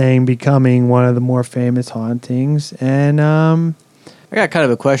this thing becoming one of the more famous hauntings. And I got kind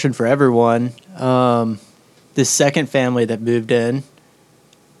of a question for everyone. This second family that moved in,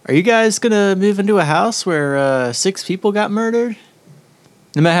 are you guys going to move into a house where 6 people got murdered?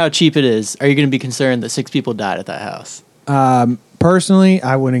 No matter how cheap it is, are you going to be concerned that 6 people died at that house? Personally,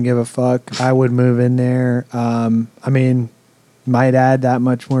 I wouldn't give a fuck. I would move in there. I mean, might add that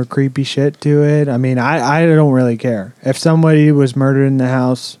much more creepy shit to it. I mean, I don't really care. If somebody was murdered in the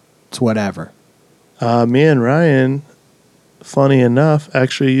house, it's whatever. Me and Ryan, funny enough,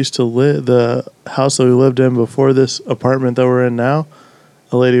 actually used to live the house that we lived in before this apartment that we're in now.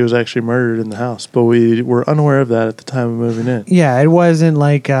 A lady was actually murdered in the house, but we were unaware of that at the time of moving in. Yeah, it wasn't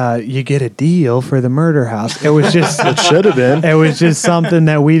like you get a deal for the murder house. It was just it should have been. It was just something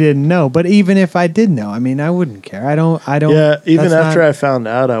that we didn't know. But even if I did know, I mean, I wouldn't care. I don't. Yeah, even after I found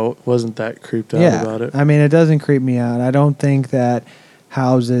out, I wasn't that creeped out about it. I mean, it doesn't creep me out. I don't think that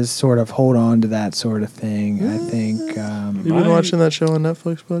houses sort of hold on to that sort of thing. I think. You been watching that show on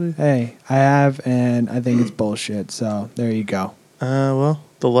Netflix, buddy? Hey, I have, and I think it's bullshit. So there you go. Well,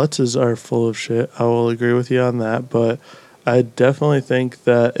 the Lutzes are full of shit. I will agree with you on that, but I definitely think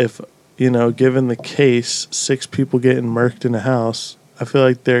that if, given the case, 6 people getting murked in a house, I feel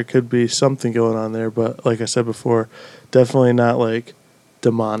like there could be something going on there, but like I said before, definitely not like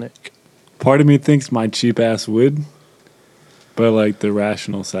demonic. Part of me thinks my cheap ass would, but like the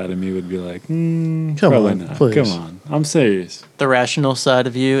rational side of me would be like, probably not. Please. Come on, I'm serious. The rational side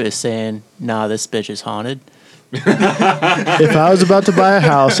of you is saying, nah, this bitch is haunted. If I was about to buy a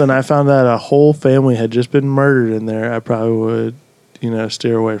house and I found that a whole family had just been murdered in there, I probably would,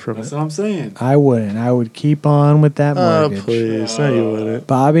 steer away from That's it. what I'm saying. I wouldn't. I would keep on with that mortgage. Oh, please. No, you wouldn't.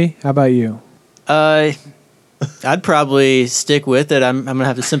 Bobby, how about you? I'd probably stick with it. I'm going to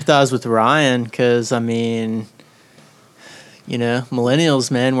have to sympathize with Ryan because, I mean, millennials,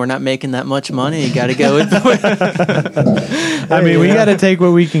 man, we're not making that much money. You got to go with I mean, we got to take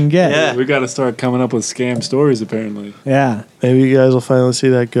what we can get. Yeah. We got to start coming up with scam stories, apparently. Yeah. Maybe you guys will finally see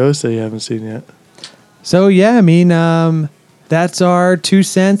that ghost that you haven't seen yet. So, yeah, I mean, that's our 2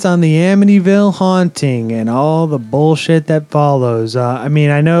 cents on the Amityville haunting and all the bullshit that follows. I mean,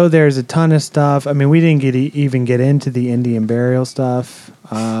 I know there's a ton of stuff. I mean, we didn't even get into the Indian burial stuff.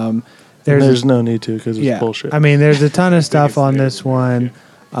 There's no need to because it's bullshit. I mean, there's a ton of stuff on this one.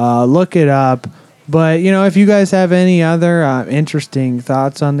 Look it up. But, if you guys have any other interesting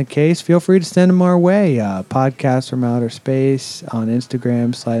thoughts on the case, feel free to send them our way. Podcast from Outer Space on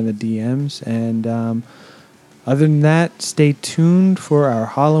Instagram, slide in the DMs. And Other than that, stay tuned for our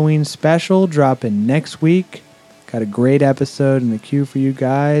Halloween special dropping next week. Got a great episode in the queue for you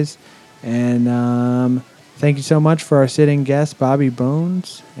guys. And thank you so much for our sitting guest, Bobby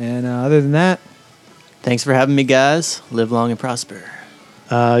Bones. And other than that, Thanks for having me, guys. Live long and prosper.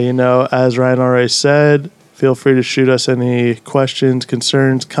 As Ryan already said, feel free to shoot us any questions,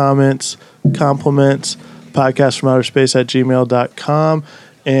 concerns, comments, compliments, podcastfromouterspace@gmail.com.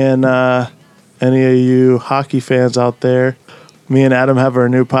 And any of you hockey fans out there, me and Adam have our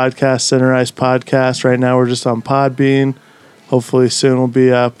new podcast, Center Ice Podcast. Right now we're just on Podbean. Hopefully soon we'll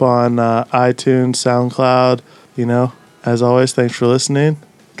be up on iTunes, SoundCloud. As always, thanks for listening.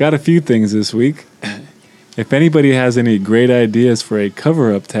 Got a few things this week. If anybody has any great ideas for a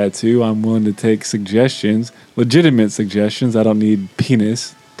cover-up tattoo, I'm willing to take suggestions, legitimate suggestions. I don't need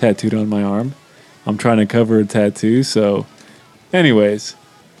penis tattooed on my arm. I'm trying to cover a tattoo, so anyways,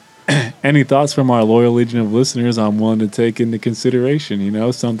 any thoughts from our loyal legion of listeners I'm willing to take into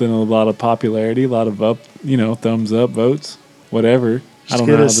consideration, something a lot of popularity, a lot of thumbs up votes, whatever. I don't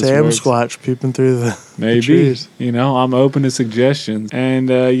know how this Sam works. Squatch peeping through the Maybe, trees. I'm open to suggestions.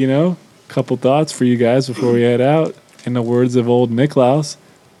 And, couple thoughts for you guys before we head out. In the words of old Niklaus,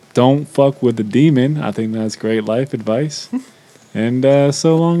 don't fuck with the demon. I think that's great life advice. And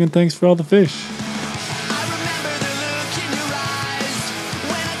so long and thanks for all the fish.